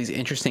up all these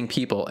interesting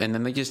people, and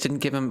then they just didn't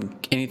give them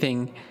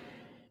anything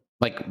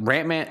like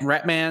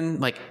Ratman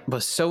like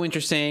was so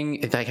interesting.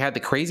 It like had the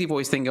crazy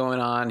voice thing going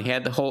on. He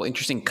had the whole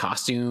interesting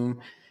costume.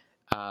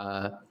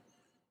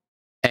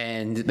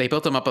 And they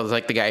built him up as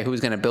like the guy who was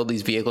going to build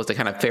these vehicles to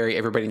kind of ferry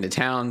everybody into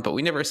town. But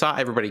we never saw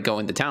everybody go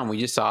into town. We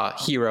just saw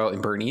Hero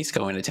and Bernice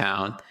go into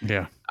town.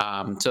 Yeah.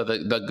 So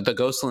the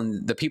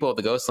Ghostland, the people of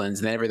the Ghostlands,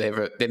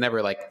 they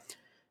never like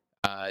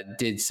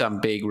did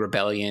some big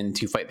rebellion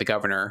to fight the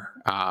governor.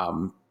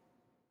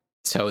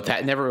 So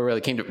that never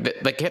really came to.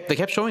 They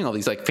kept showing all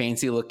these like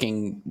fancy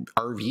looking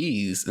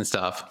RVs and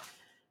stuff.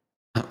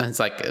 And it's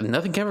like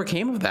nothing ever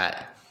came of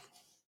that.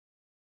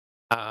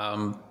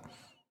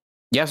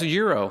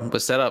 Yasujiro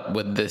was set up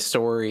with the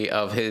story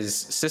of his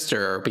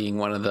sister being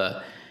one of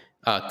the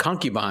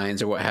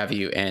concubines or what have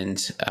you,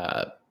 and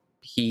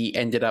he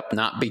ended up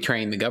not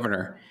betraying the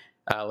governor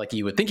like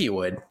you would think he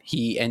would.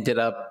 He ended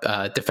up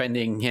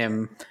defending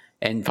him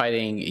and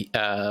fighting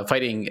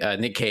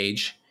Nick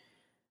Cage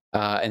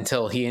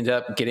until he ended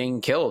up getting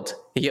killed.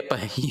 But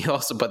he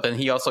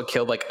also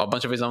killed like a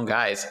bunch of his own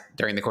guys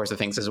during the course of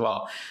things as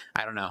well.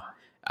 I don't know.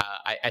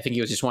 I think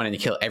he was just wanting to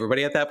kill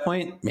everybody at that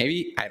point.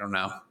 Maybe, I don't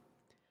know.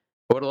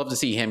 I would love to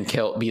see him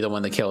be the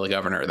one to kill the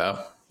governor, though.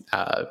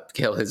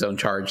 Kill his own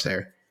charge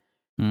there.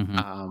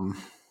 Mm-hmm.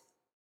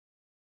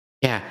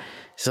 Yeah.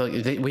 So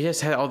we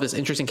just had all this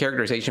interesting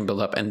characterization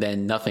build up, and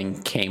then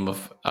nothing came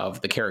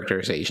of the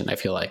characterization, I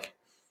feel like.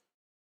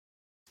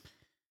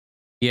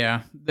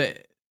 Yeah.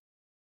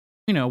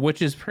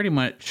 Which is pretty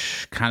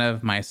much kind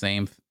of my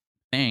same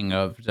thing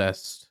of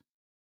just,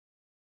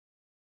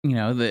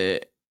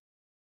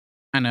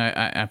 I know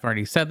I've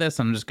already said this.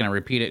 I'm just going to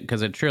repeat it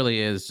because it truly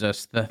is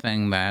just the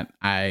thing that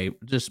I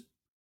just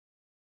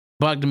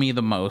bugged me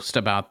the most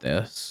about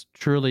this.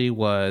 Truly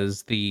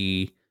was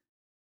the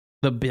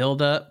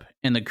buildup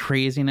and the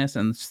craziness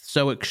and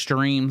so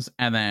extremes,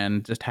 and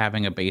then just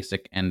having a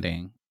basic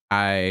ending.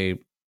 I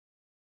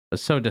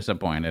was so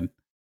disappointed.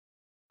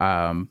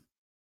 And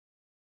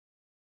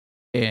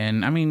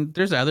I mean,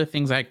 there's other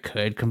things I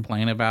could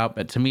complain about,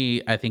 but to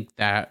me, I think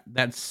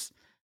that's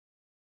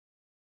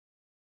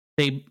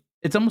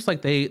it's almost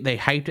like they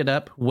hyped it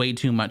up way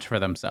too much for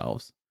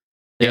themselves.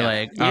 They're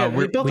like, oh,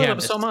 we built it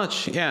up so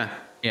much. Yeah.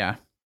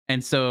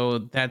 And so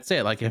that's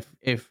it. Like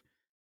if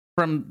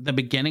from the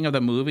beginning of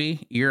the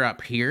movie, you're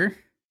up here,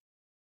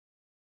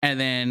 and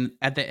then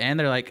at the end,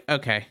 they're like,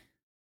 okay,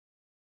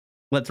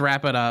 let's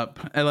wrap it up.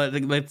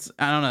 And let's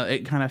I don't know.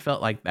 It kind of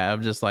felt like that.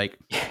 I'm just like,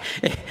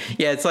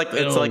 yeah, it's like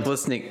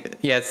listening.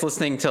 Yeah, it's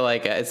listening to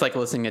like it's like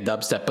listening to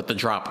dubstep, but the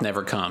drop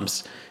never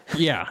comes.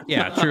 Yeah,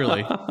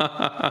 truly.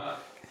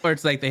 Or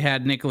it's like they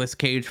had Nicolas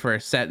Cage for a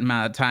set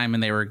amount of time,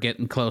 and they were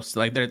getting close.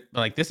 Like they're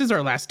like, this is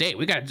our last date.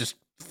 We got to just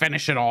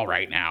finish it all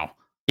right now.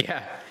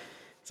 Yeah,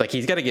 it's like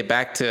he's got to get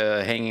back to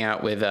hanging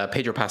out with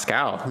Pedro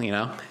Pascal.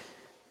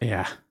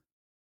 Yeah.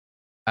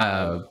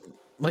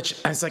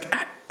 Which I was like.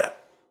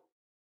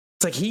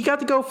 It's like he got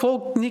to go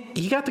full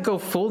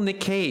Nick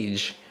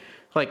Cage.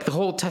 Like the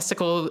whole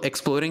testicle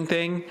exploding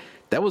thing,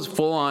 that was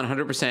full on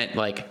 100%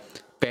 like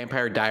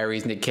Vampire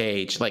Diaries Nick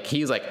Cage. Like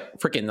he was like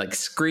freaking like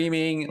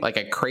screaming like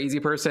a crazy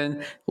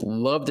person.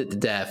 Loved it to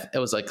death. It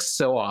was like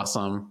so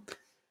awesome.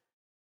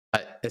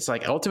 It's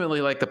like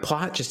ultimately like the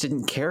plot just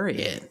didn't carry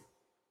it.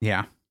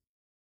 Yeah.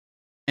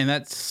 And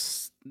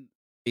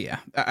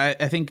I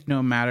think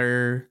no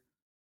matter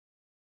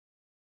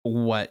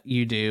what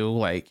you do,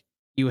 like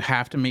you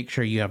have to make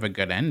sure you have a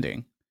good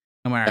ending.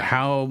 No matter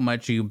how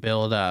much you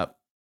build up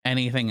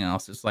anything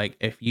else, it's like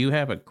if you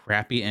have a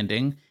crappy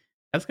ending,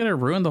 that's gonna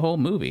ruin the whole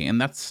movie.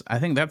 And I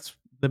think that's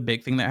the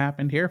big thing that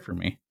happened here for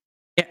me.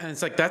 Yeah, and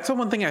it's like that's the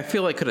one thing I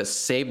feel like could have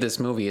saved this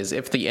movie is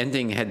if the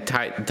ending had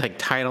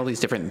tied all these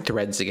different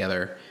threads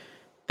together.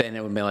 Then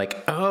it would be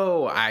like,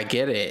 oh, I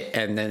get it.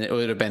 And then it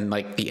would have been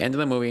like the end of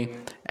the movie,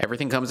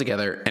 everything comes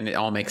together and it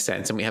all makes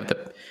sense. And we have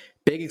the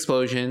big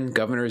explosion,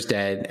 governor's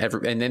dead,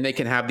 and then they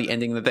can have the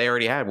ending that they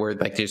already had where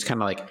like they just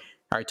kind of like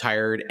are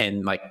tired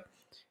and like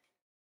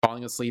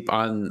falling asleep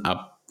on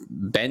a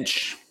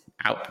bench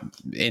out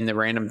in the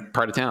random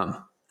part of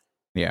town.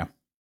 Yeah.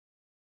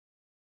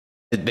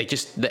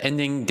 The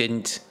ending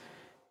didn't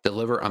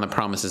deliver on the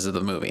promises of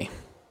the movie.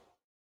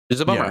 It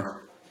was a bummer. Yeah,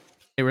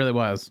 it really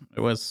was.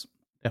 It was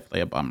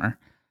definitely a bummer.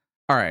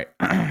 All right.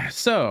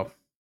 So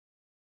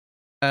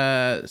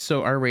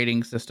our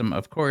rating system,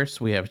 of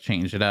course, we have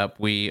changed it up.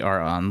 We are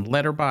on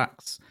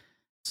Letterboxd.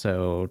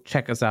 So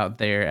check us out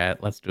there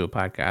at Let's Do a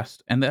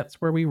Podcast. And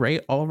that's where we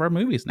rate all of our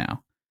movies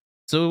now.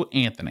 So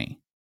Anthony,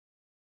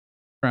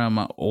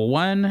 from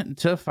 1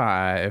 to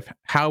 5,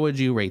 how would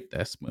you rate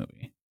this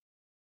movie?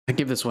 I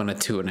give this one a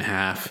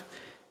 2.5.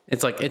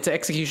 It's like its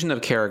execution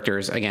of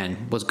characters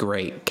again was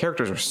great.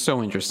 Characters were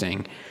so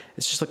interesting.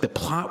 It's just like the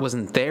plot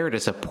wasn't there to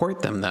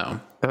support them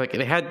though. Like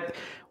they had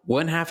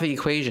one half of the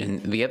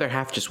equation, the other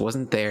half just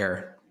wasn't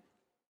there.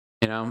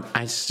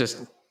 I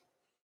just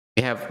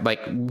we have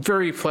like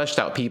very fleshed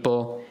out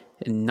people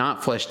and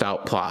not fleshed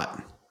out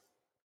plot.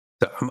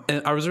 So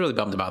I was really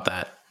bummed about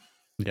that.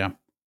 Yeah.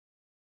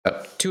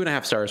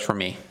 2.5 stars for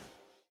me.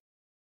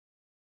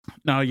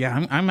 No,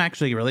 yeah, I'm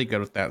actually really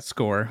good with that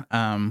score.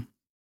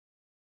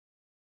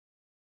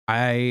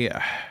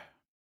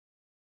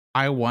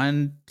 I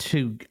want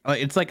to.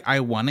 It's like I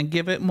want to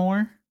give it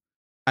more.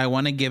 I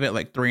want to give it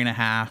like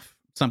 3.5,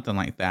 something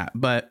like that.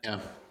 But yeah.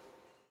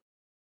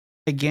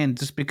 Again,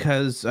 just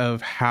because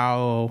of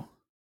how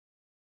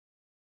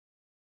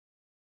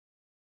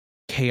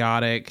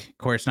chaotic, of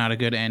course, not a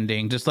good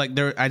ending. Just like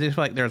I just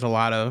feel like there's a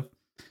lot of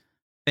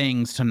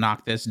things to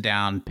knock this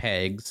down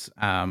pegs.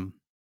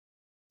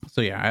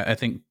 So yeah, I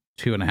think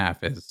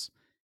 2.5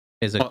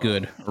 is a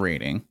good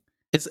rating.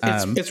 It's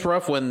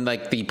rough when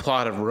like the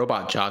plot of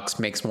Robot Jocks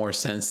makes more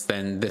sense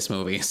than this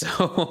movie.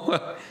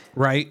 So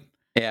right.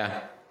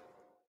 Yeah.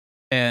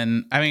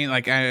 And I mean,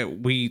 like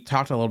we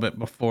talked a little bit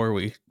before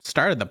we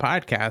started the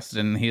podcast,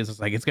 and he was just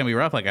like, "It's gonna be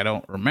rough. Like I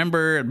don't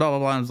remember." Blah blah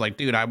blah. I was like,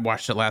 "Dude, I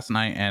watched it last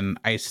night, and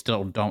I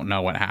still don't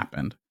know what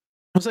happened."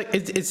 I was like,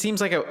 it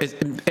seems like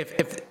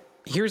if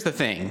here's the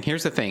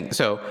thing.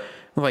 So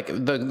like we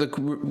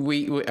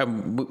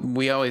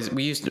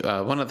used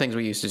to, one of the things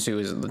we used to do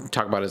is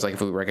talk about is like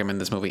if we recommend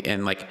this movie,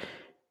 and like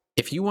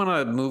if you want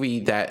a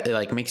movie that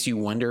like makes you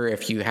wonder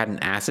if you had an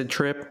acid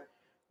trip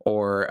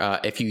or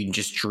if you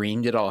just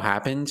dreamed it all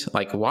happened,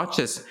 like watch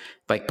this,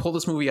 like pull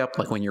this movie up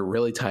like when you're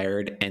really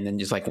tired, and then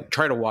just like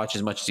try to watch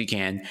as much as you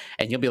can,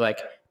 and you'll be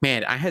like,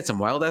 man, I had some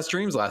wild ass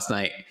dreams last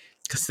night.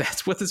 Because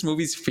that's what this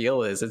movie's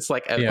feel is. It's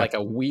like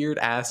a weird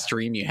ass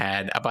dream you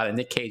had about a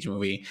Nick Cage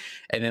movie,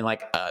 and then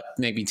like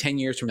maybe 10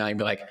 years from now you'd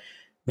be like,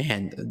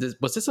 man,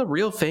 was this a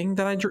real thing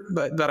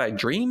that I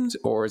dreamed,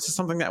 or is this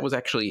something that was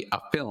actually a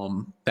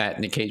film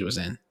that Nick Cage was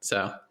in?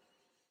 So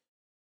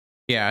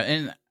yeah,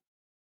 and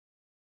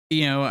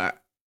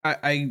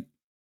I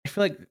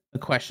feel like the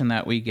question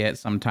that we get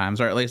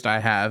sometimes, or at least I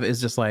have, is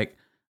just like,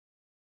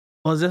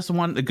 well, is this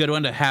one a good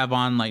one to have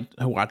on, like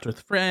to watch with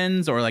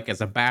friends or like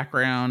as a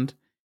background?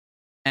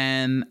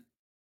 And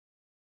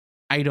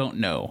I don't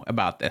know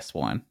about this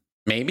one.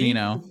 maybe,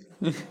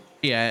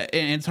 Yeah,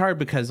 and it's hard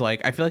because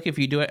like I feel like if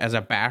you do it as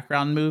a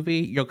background movie,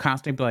 you'll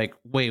constantly be like,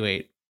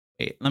 wait,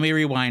 let me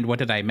rewind. What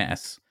did I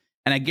miss?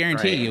 And I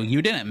guarantee right.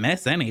 you didn't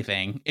miss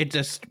anything. It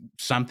just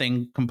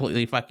something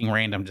completely fucking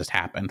random just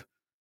happened.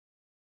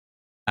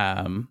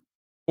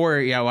 Or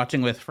yeah,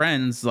 watching with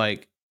friends,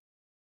 like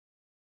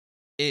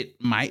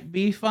it might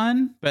be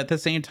fun, but at the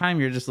same time,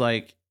 you're just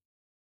like,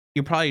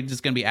 you're probably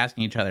just gonna be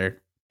asking each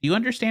other, "Do you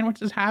understand what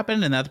just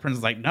happened?" And the other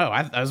person's like, "No,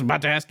 I was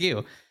about to ask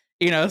you."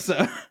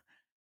 So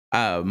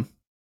um,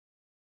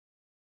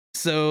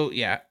 so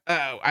yeah,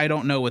 I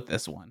don't know with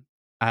this one.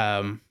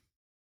 Um,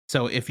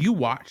 so if you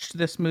watched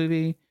this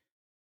movie,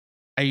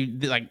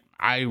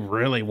 I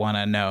really want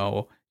to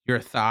know your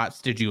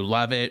thoughts. Did you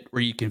love it? Were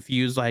you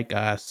confused like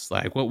us?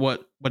 Like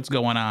what's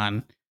going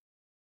on?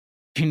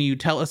 Can you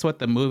tell us what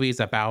the movie's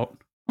about?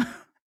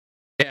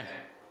 Yeah.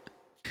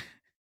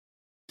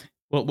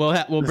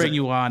 We'll bring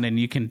you on, and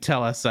you can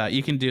tell us.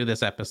 You can do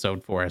this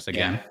episode for us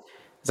again. Yeah.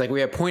 It's like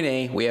we have point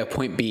A, we have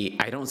point B.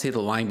 I don't see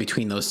the line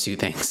between those two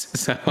things.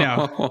 So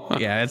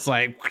yeah, it's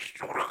like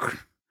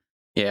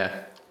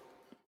yeah,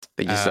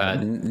 they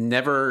just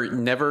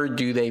never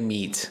do they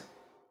meet. It's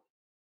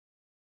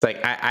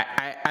like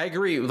I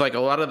agree. Like a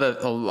lot of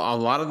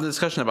the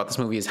discussion about this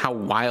movie is how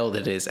wild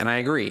it is, and I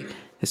agree.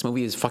 This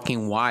movie is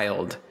fucking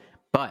wild,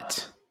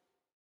 but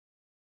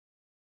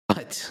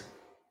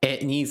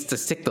it needs to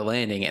stick the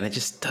landing, and it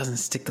just doesn't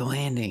stick the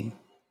landing.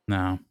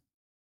 No.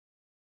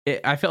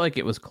 I felt like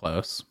it was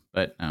close,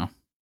 but no.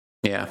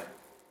 Yeah.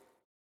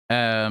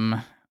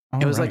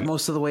 It was like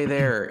most of the way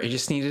there. It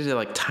just needed to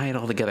like tie it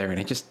all together, and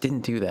it just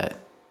didn't do that.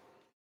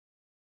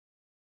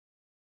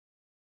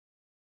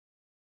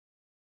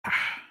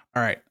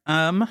 All right.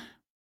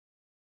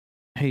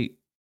 Hey,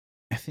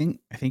 I think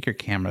your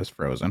camera's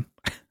frozen.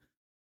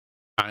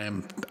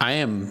 I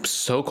am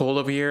so cold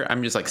over here.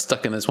 I'm just like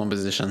stuck in this one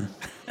position.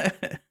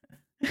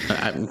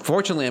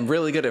 Fortunately, I'm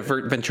really good at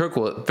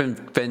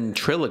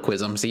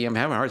ventriloquism. See, I'm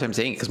having a hard time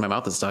saying it because my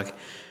mouth is stuck.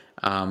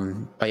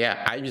 But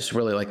yeah, I just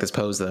really like this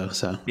pose though,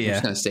 so I'm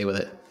just gonna stay with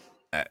it.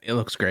 It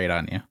looks great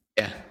on you.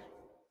 Yeah.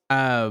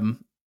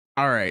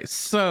 All right.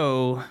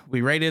 So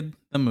we rated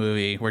the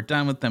movie. We're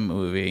done with the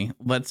movie.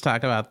 Let's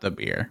talk about the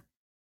beer.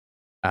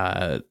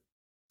 So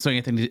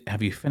Anthony,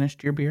 have you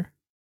finished your beer?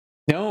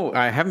 No,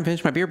 I haven't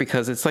finished my beer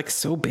because it's like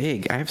so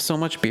big. I have so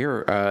much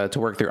beer to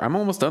work through. I'm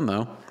almost done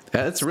though.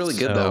 That's really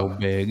good though.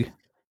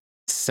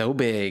 So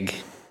big.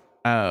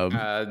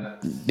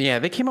 Yeah,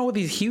 they came out with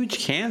these huge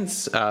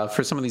cans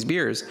for some of these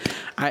beers.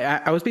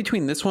 I was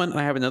between this one and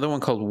I have another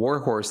one called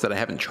Warhorse that I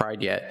haven't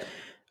tried yet.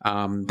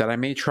 That I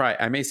may try.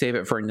 I may save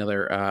it for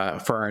another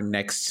for our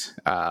next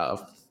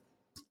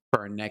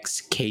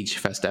Cage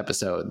Fest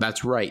episode.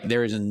 That's right.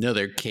 There is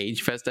another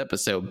Cage Fest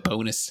episode,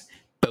 bonus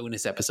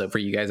episode for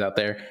you guys out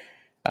there.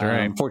 Right.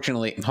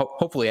 Unfortunately,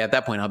 hopefully at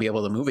that point I'll be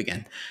able to move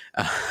again.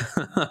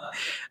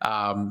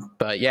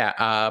 But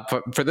yeah,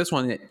 for this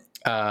one,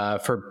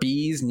 for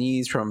Bee's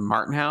Knees from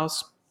Martin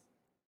House,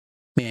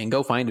 man,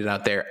 go find it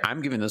out there.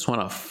 I'm giving this one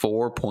a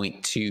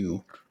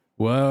 4.2.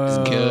 Whoa, it's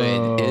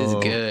good. It is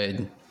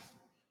good.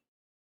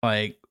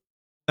 Like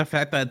the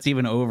fact that it's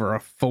even over a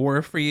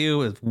 4 for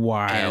you is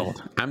wild.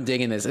 And I'm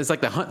digging this. It's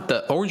like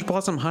the orange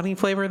blossom honey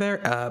flavor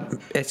there.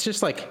 It's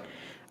just like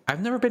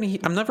I'm never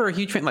a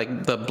huge fan.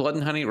 Like the Blood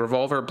and Honey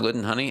Revolver, Blood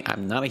and Honey.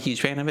 I'm not a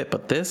huge fan of it,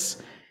 but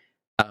this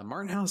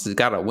Martin House has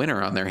got a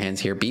winner on their hands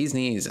here. Bee's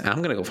Knees.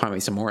 I'm gonna go find me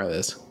some more of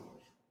this.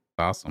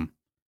 Awesome.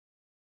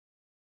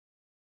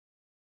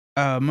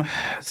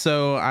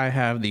 So I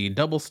have the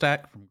double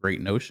stack from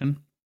Great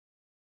Notion.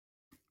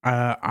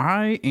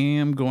 I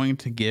am going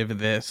to give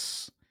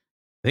this,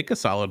 I think, a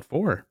solid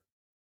 4.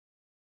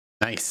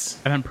 Nice.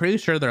 And I'm pretty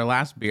sure their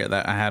last beer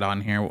that I had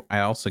on here,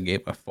 I also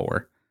gave a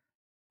 4.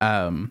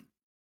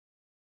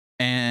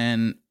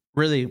 And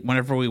really,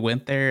 whenever we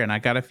went there and I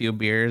got a few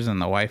beers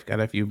and the wife got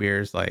a few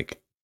beers,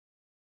 like,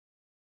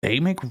 they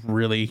make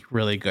really,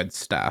 really good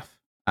stuff.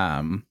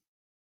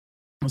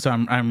 So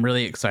I'm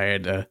really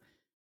excited to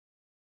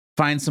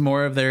find some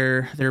more of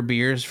their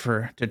beers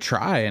to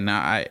try. And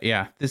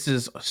this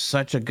is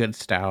such a good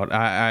stout.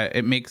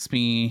 It makes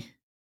me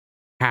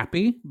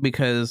happy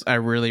because I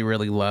really,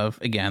 really love,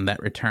 again,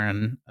 that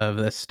return of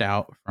the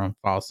stout from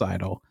False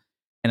Idol.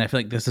 And I feel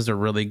like this is a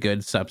really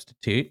good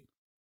substitute.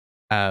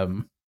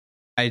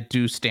 I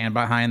do stand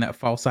behind that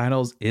False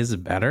Idols is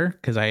better,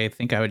 because I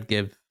think I would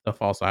give the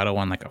False Idol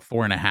one like a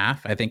 4.5.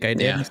 I think I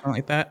did, or something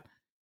like that.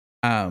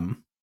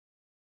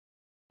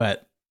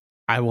 But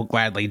I will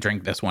gladly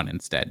drink this one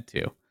instead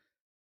too.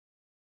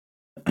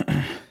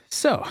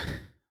 So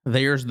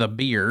there's the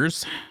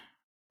beers.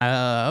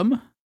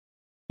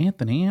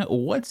 Anthony,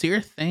 what's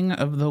your thing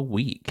of the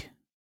week?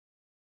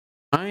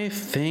 My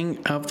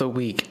thing of the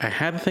week. I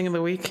had a thing of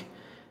the week.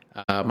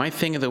 My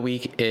thing of the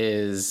week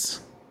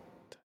is,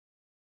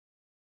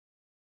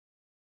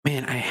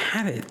 man, I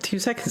had it 2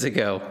 seconds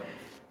ago.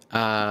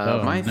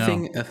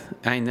 Thing,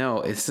 I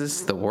know, this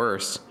is the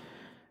worst.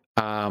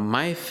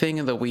 My thing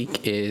of the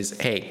week is,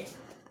 hey,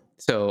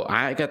 so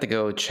I got to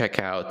go check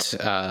out,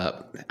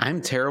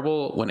 I'm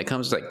terrible when it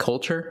comes to like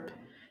culture,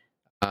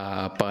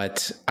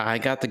 but I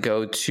got to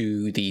go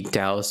to the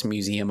Dallas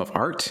Museum of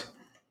Art.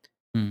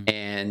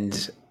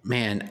 And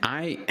man,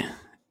 I'm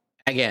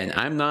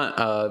not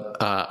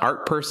a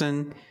art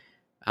person.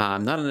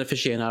 I'm not an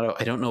aficionado.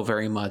 I don't know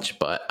very much,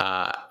 but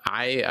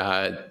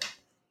I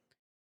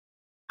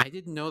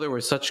didn't know there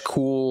were such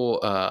cool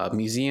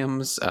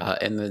museums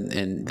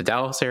in the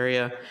Dallas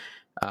area,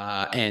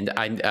 and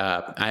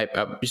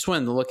I just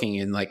went looking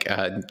in like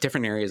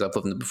different areas I've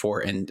lived in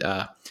before, and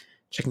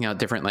checking out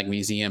different like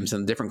museums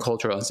and different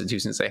cultural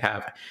institutions they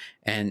have.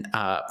 And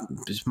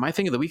my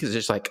thing of the week is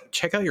just like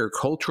check out your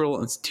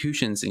cultural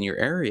institutions in your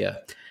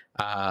area.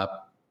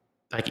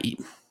 Like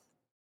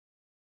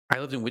I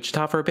lived in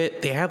Wichita for a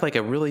bit. They had like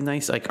a really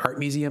nice like art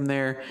museum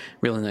there,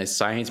 really nice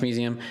science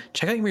museum.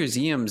 Check out your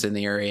museums in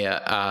the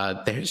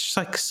area. There's just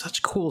like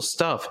such cool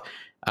stuff.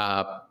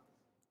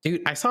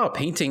 Dude, I saw a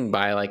painting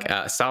by like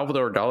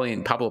Salvador Dali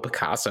and Pablo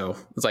Picasso.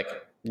 It's like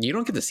you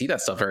don't get to see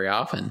that stuff very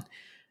often.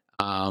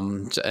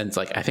 And it's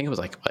like I think it was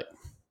like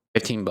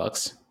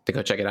 $15 to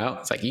go check it out.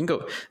 It's like you can go.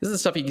 This is the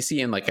stuff you can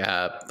see in like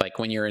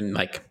when you're in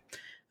like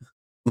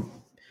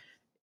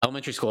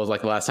elementary school is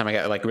like the last time I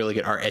got like really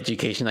good art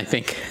education, I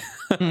think,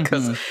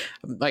 because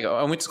like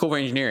I went to school for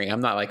engineering. I'm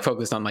not like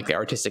focused on like the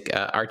artistic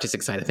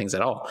side of things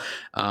at all.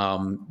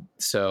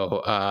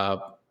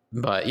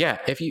 But yeah,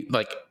 if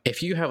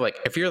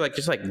you're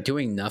just like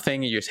doing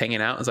nothing and you're just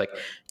hanging out, it's like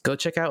go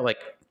check out like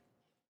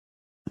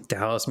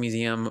Dallas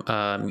Museum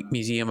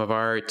of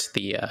Art.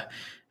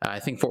 I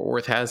think Fort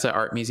Worth has an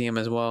art museum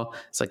as well.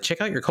 It's like check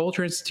out your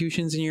culture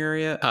institutions in your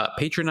area,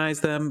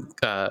 patronize them.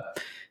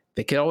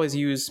 They could always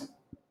use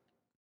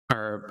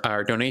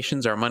our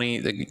donations, our money,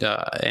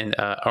 and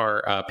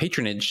our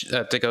patronage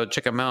to go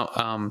check them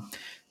out.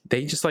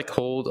 They just like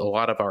hold a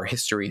lot of our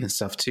history and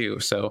stuff too.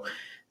 So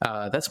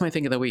that's my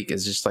thing of the week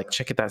is just like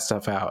checking that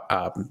stuff out.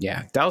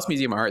 Dallas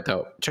Museum of Art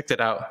though, checked it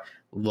out,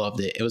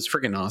 loved it. It was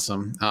freaking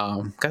awesome.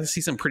 Got to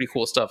see some pretty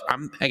cool stuff.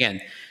 I'm not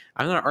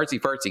an artsy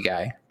fartsy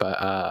guy, but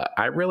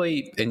I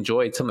really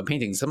enjoyed some of the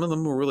paintings. Some of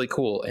them were really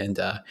cool, and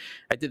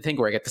I did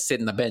think where I got to sit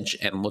on the bench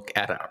and look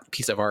at a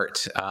piece of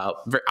art, a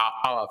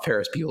la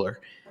Ferris Bueller.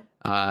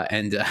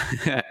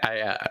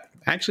 I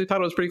actually thought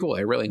it was pretty cool.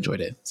 I really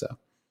enjoyed it. So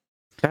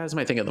that was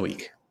my thing of the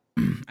week.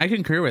 I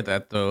concur with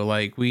that though.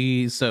 Like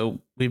we've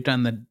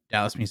done the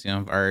Dallas Museum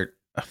of Art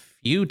a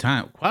few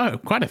times,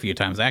 quite a few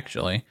times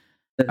actually.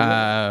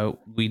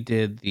 We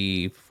did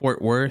the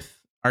Fort Worth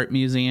Art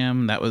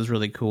Museum. That was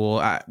really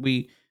cool.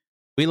 We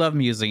love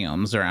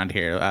museums around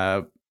here.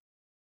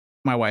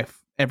 My wife,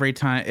 every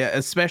time,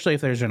 especially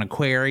if there's an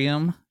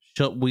aquarium,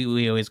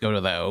 we always go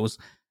to those.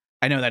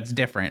 I know that's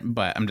different,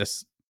 but I'm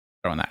just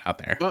throwing that out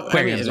there. Well,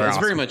 I mean, it's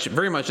awesome.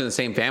 very much in the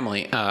same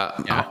family.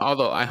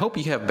 Although I hope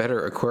you have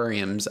better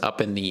aquariums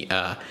up in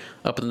the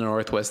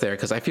Northwest there,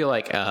 because I feel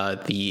like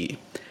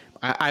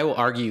I will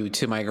argue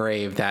to my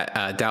grave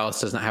that Dallas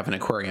does not have an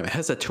aquarium. It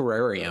has a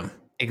terrarium.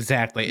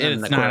 Exactly,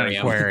 it's not an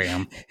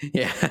aquarium.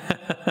 Yeah.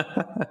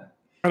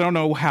 I don't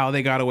know how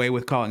they got away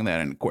with calling that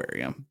an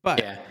aquarium, but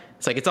yeah,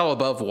 it's like it's all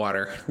above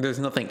water. There's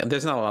not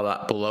a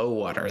lot below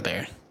water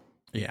there.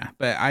 Yeah,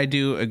 but I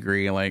do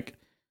agree. Like,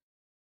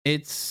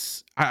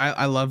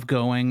 I love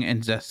going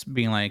and just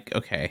being like,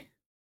 okay,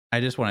 I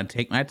just want to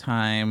take my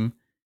time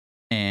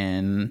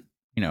and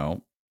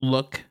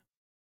look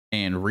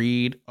and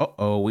read.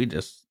 Wait,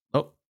 there's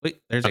Oh,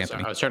 sorry,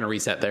 Anthony. I was trying to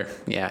reset there.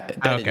 Yeah,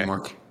 that didn't Okay.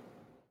 work.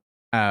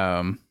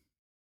 Um.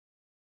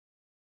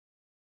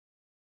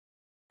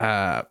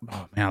 Oh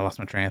man, I lost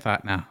my train of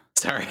thought now.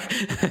 Sorry, No, I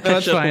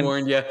that's should have fine.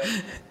 warned you.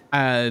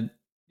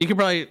 You could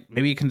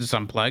maybe you can just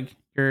unplug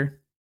your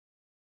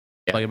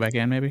Yeah, plug it back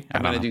in. Maybe I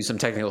I'm don't gonna know. do some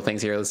technical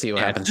things here. Let's see what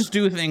Yeah, happens. just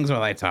do things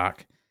while I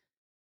talk.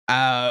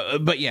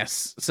 But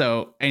yes.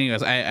 So,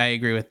 anyways, I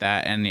agree with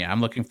that, and yeah,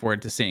 I'm looking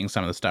forward to seeing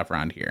some of the stuff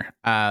around here.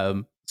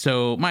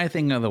 So my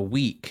thing of the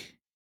week,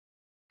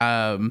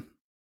 um,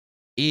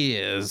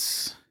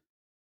 is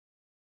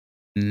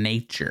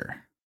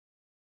nature.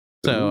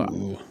 So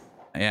Ooh.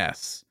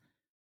 yes.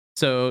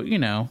 So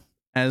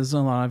as a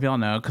lot of y'all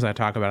know, because I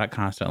talk about it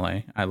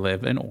constantly, I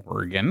live in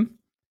Oregon,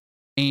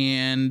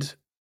 and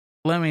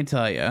let me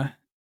tell you,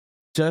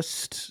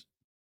 just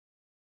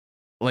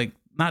like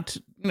not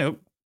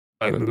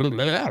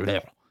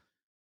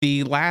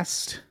the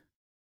last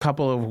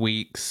couple of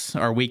weeks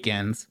or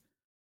weekends,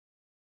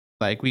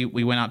 like we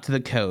went out to the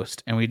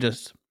coast and we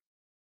just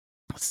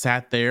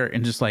sat there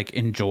and just like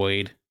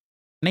enjoyed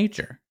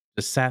nature.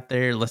 Just sat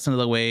there, listened to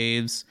the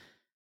waves,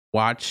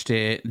 watched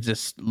it,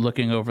 just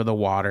looking over the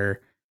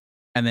water.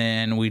 And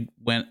then we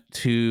went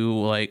to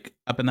like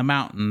up in the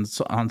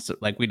mountains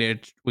like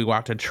we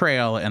walked a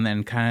trail and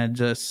then kind of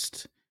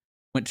just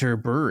went to a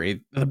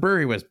brewery. The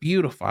brewery was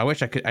beautiful.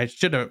 I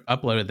should have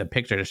uploaded the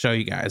picture to show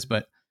you guys,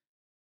 but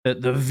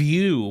the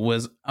view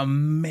was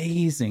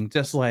amazing.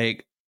 Just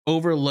like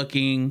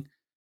overlooking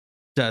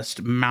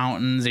just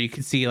mountains. You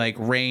could see like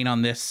rain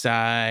on this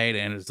side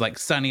and it's like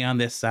sunny on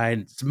this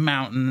side. It's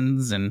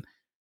mountains and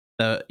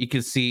you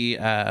could see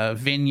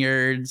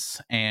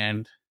vineyards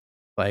and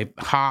like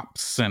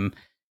hops and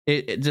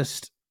it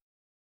just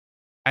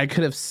I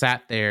could have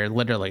sat there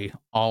literally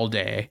all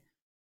day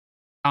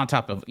on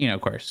top of,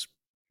 of course,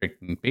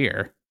 drinking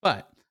beer,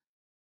 but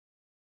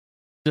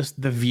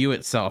just the view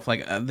itself,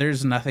 like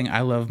there's nothing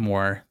I love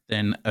more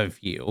than a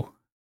view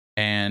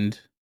and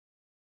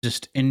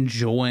just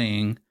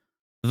enjoying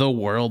the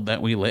world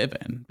that we live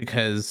in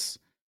because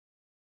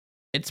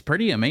it's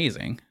pretty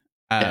amazing.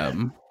 Yeah.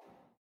 Um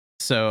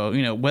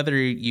so, whether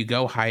you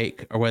go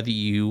hike or whether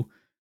you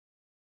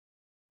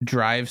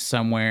drive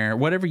somewhere,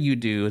 whatever you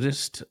do,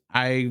 just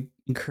I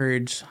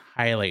encourage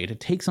highly to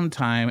take some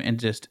time and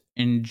just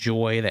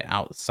enjoy the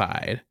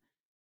outside.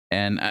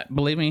 And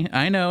believe me,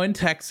 I know in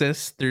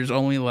Texas, there's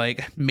only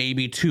like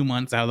maybe 2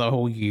 months out of the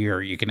whole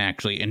year you can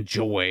actually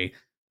enjoy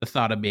the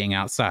thought of being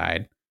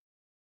outside.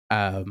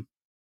 Um,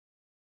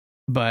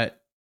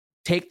 but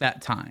take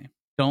that time.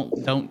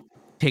 Don't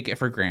take it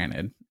for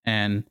granted.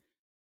 And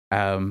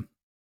um,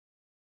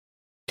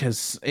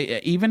 because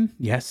even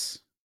yes,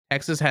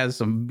 Texas has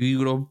some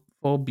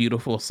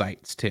beautiful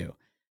sights too.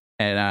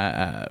 And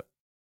I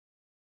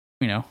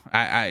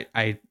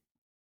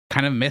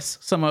kind of miss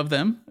some of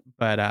them,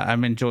 but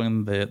I'm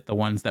enjoying the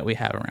ones that we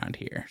have around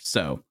here.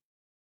 So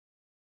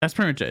that's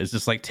pretty much it. It's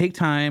just like take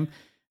time,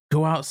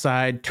 go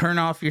outside, turn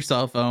off your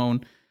cell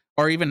phone,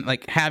 or even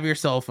like have your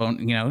cell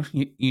phone.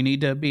 You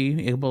need to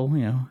be able,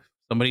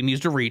 somebody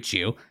needs to reach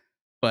you,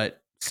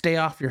 but stay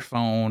off your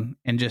phone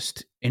and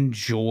just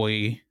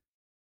enjoy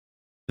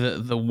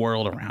the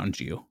world around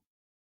you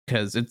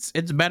because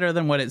it's better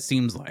than what it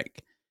seems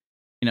like.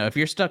 If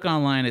you're stuck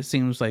online, it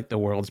seems like the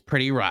world's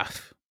pretty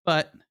rough,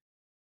 but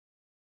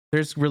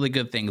there's really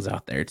good things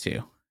out there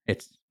too.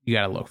 You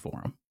got to look for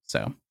them.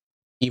 So,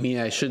 You mean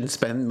I shouldn't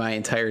spend my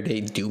entire day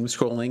doom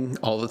scrolling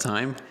all the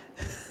time?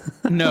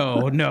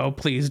 no, no,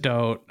 please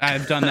don't.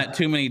 I've done that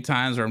too many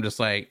times where I'm just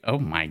like, oh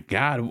my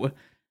God,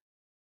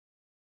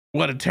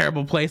 what a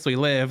terrible place we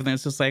live. And then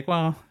it's just like,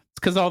 well, it's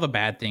because all the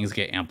bad things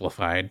get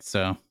amplified.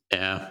 So,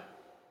 Yeah.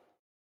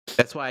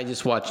 That's why I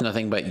just watch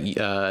nothing but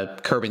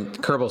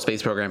Kerbal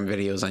Space Program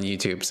videos on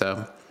YouTube.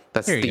 So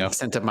there you go. that's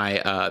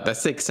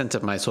the extent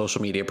of my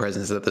social media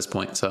presence at this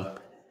point. So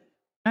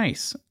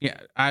Nice. Yeah.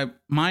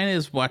 Mine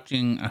is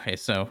watching. Okay.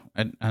 So,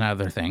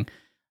 another thing.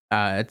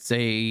 It's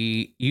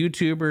a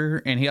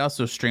YouTuber and he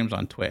also streams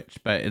on Twitch,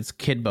 but it's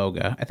Kid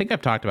Boga. I think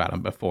I've talked about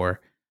him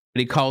before, but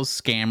he calls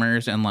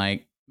scammers and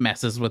like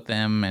messes with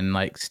them and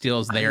like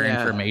steals their yeah.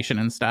 information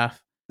and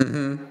stuff.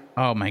 Mm-hmm.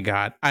 Oh my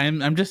God.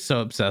 I'm just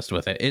so obsessed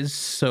with it. It's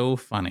so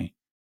funny.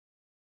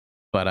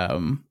 But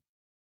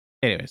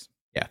anyways,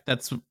 yeah,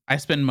 I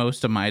spend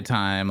most of my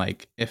time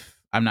like if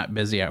I'm not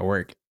busy at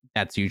work,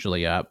 that's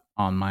usually up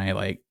on my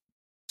like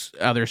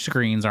other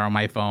screens or on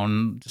my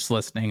phone just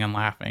listening and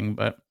laughing,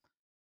 but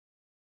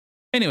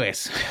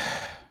anyways,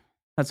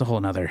 that's a whole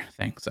nother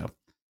thing. So,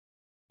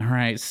 all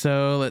right.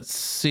 So let's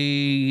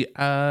see.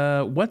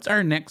 What's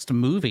our next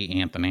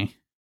movie, Anthony?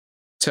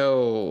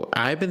 So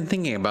I've been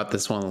thinking about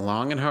this one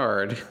long and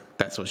hard.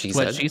 That's what she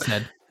What said. she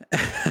said.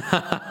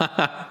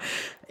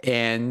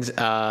 And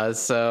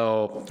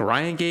so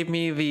Ryan gave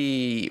me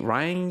the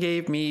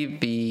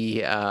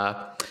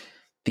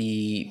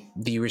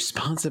the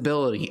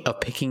responsibility of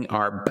picking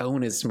our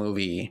bonus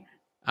movie,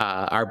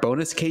 our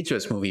bonus Cage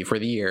Fest movie for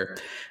the year.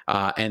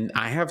 And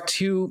I have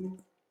two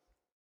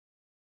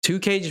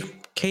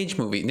Cage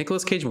movie,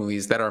 Nicolas Cage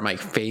movies that are my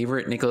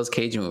favorite Nicolas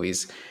Cage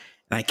movies.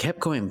 And I kept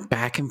going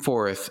back and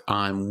forth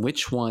on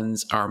which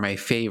ones are my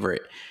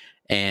favorite.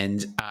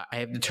 And I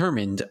have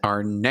determined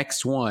our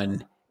next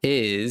one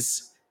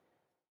is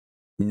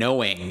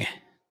Knowing.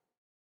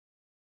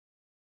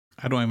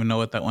 I don't even know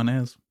what that one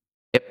is.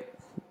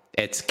 Yep.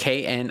 It's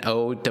Knowing.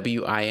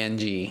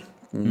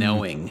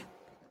 Knowing.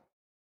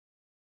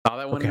 Saw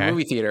that one in the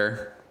movie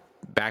theater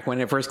back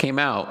when it first came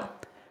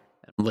out.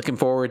 I'm looking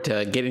forward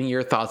to getting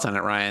your thoughts on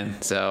it,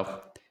 Ryan.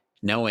 So,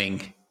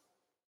 Knowing.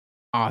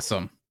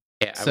 Awesome.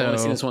 Yeah, I've only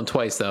seen this one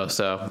twice though,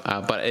 so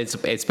but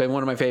it's been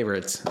one of my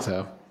favorites.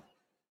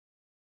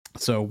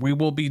 So we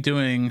will be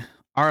doing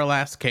our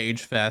last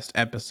Cage Fest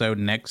episode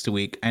next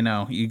week. I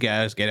know you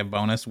guys get a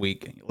bonus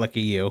week,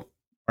 lucky you,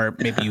 or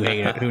maybe you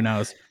hate it. Who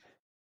knows?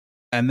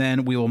 And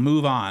then we will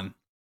move on.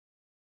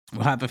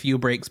 We'll have a few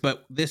breaks,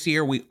 but this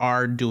year we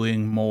are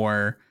doing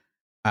more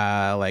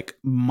like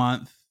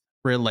month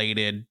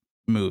related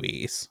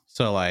movies.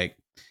 So like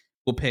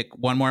we'll pick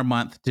one more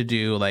month to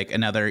do like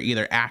another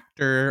either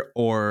actor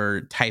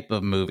or type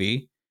of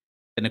movie.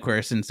 And of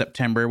course in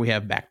September we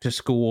have back to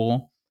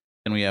school,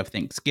 and we have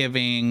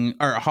Thanksgiving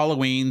or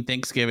Halloween,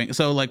 Thanksgiving.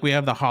 So like we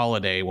have the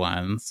holiday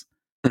ones.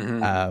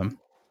 Mm-hmm.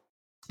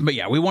 But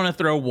yeah, we want to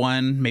throw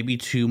one, maybe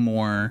two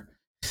more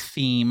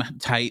theme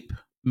type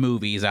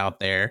movies out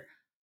there.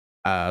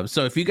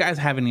 So if you guys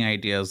have any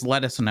ideas,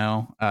 let us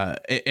know.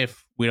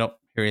 If we don't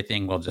hear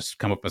anything, we'll just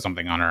come up with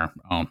something on our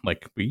own,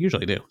 like we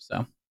usually do.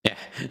 So yeah.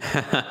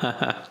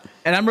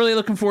 And I'm really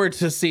looking forward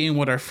to seeing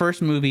what our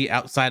first movie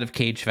outside of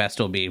Cage Fest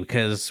will be,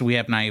 because we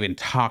have not even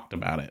talked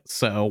about it.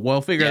 So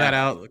we'll figure that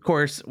out. Of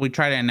course, we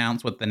try to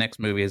announce what the next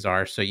movies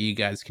are, so you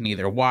guys can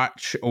either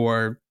watch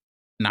or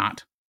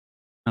not.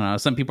 I don't know.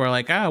 Some people are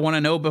like, I want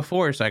to know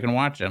before so I can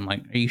watch it. I'm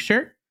like, are you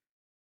sure?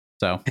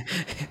 So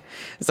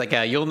it's like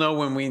you'll know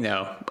when we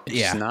know.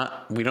 It's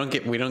we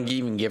don't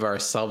even give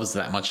ourselves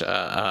that much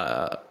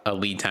a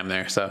lead time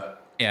there. So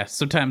yeah,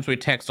 sometimes we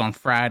text on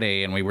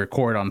Friday and we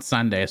record on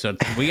Sunday, so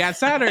we got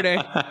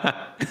Saturday.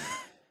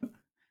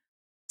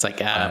 It's like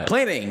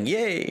planning,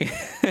 yay!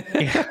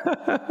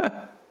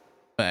 Yeah.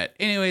 But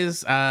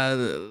anyways,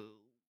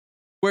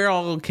 where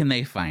all can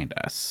they find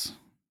us?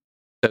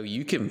 So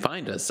you can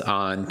find us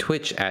on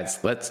Twitch at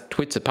Let's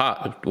Twitch a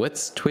Pod.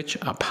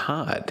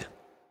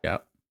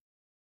 Yep.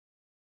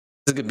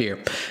 It's a good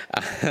beer.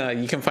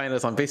 You can find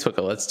us on Facebook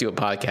at Let's Do a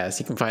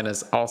Podcast. You can find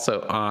us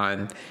also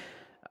on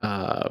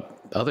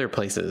other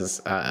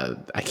places.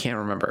 I can't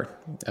remember.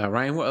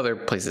 Ryan, what other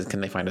places can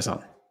they find us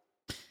on?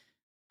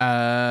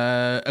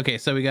 Okay,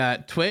 so we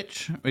got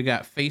Twitch, we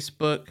got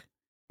Facebook,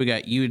 we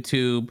got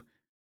YouTube.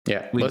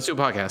 Yeah, Let's Do a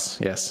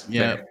Podcast. Yes.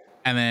 Yeah.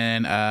 And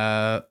then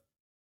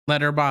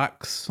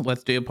Letterboxd,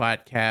 Let's Do a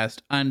Podcast,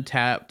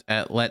 Untapped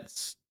at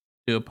Let's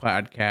Do a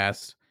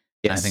Podcast.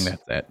 Yes. I think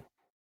that's it.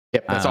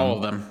 Yep, that's all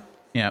of them.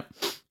 Yep.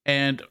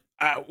 And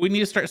we need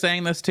to start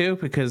saying this too,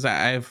 because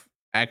I've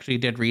actually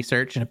did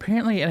research and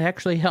apparently it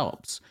actually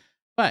helps.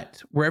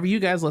 But wherever you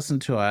guys listen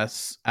to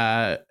us,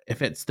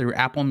 if it's through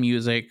Apple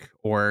Music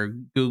or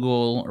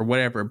Google or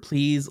whatever,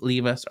 please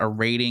leave us a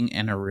rating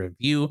and a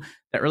review.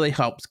 That really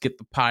helps get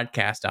the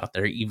podcast out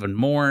there even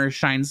more,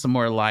 shine some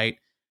more light.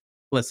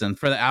 Listen,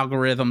 for the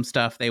algorithm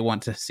stuff, they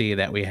want to see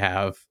that we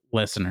have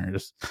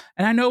listeners.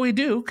 And I know we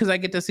do, because I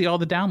get to see all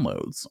the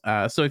downloads.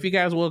 So if you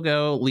guys will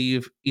go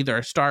leave either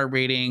a star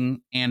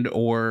rating and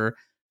or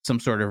some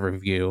sort of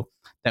review,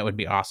 that would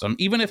be awesome.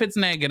 Even if it's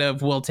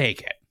negative, we'll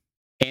take it.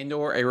 And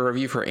or a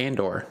review for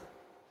Andor.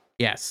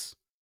 Yes.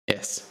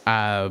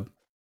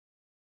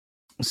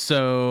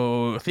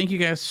 So thank you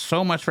guys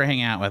so much for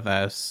hanging out with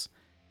us.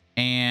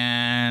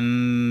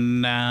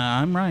 And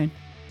I'm Ryan.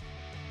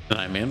 And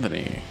I'm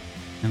Anthony.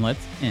 And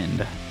let's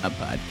end a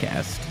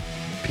podcast.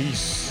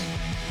 Peace.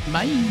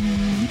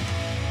 Bye.